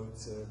devote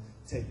to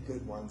take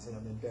good ones, and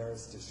I'm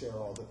embarrassed to share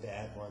all the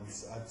bad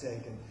ones I've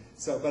taken.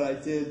 So, but I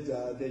did,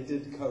 they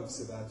did coax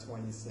about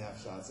 20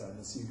 snapshots on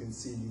this. You can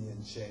see me in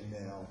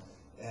chainmail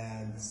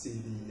and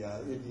see the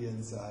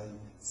Indians I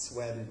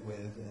sweated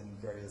with and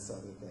various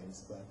other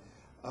things. But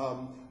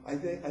I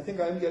think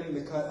I'm getting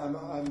the cut.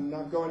 I'm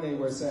not going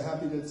anywhere, so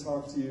happy to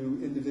talk to you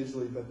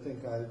individually, but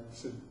think I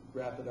should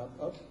wrap it up.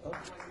 One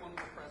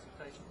more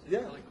presentation,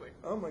 Yeah. really quick.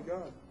 Oh my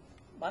God.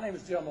 My name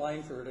is Jim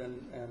Langford,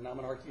 and I'm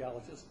an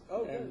archaeologist,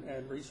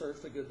 and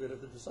researched a good bit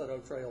of the DeSoto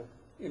Trail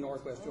in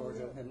northwest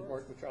Georgia, and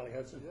worked with Charlie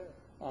Hudson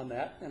on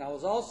that. And I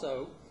was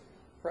also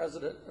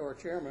president or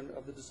chairman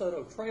of the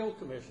DeSoto Trail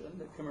Commission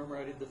that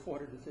commemorated the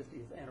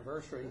 450th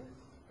anniversary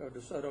of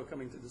DeSoto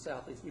coming to the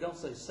southeast. We don't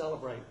say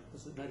celebrate,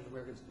 because the Native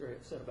Americans are very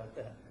upset about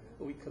that,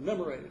 but we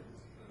commemorated.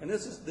 And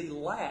this is the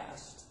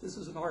last, this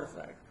is an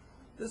artifact,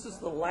 this is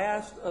the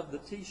last of the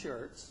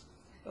T-shirts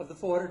of the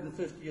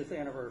 450th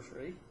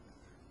anniversary.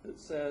 that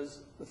says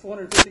the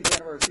 450th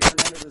anniversary of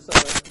Hernando de Soto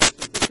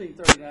expedition,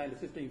 1539 to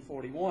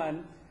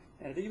 1541,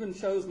 and it even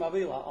shows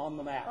Mavila on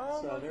the map.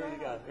 Oh, so my there you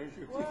go. God. There's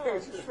your, Wow,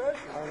 there's it's a your treasure.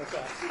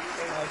 artifact.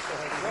 Very nice to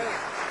have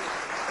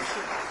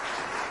you.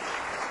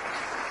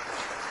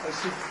 I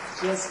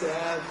should just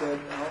add that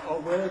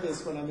I'll wear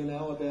this when I'm in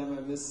Alabama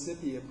and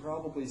Mississippi and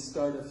probably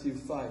start a few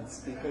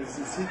fights because,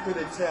 as he could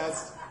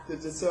attest, the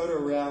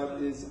DeSoto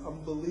route is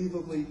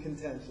unbelievably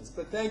contentious.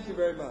 But thank you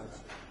very much.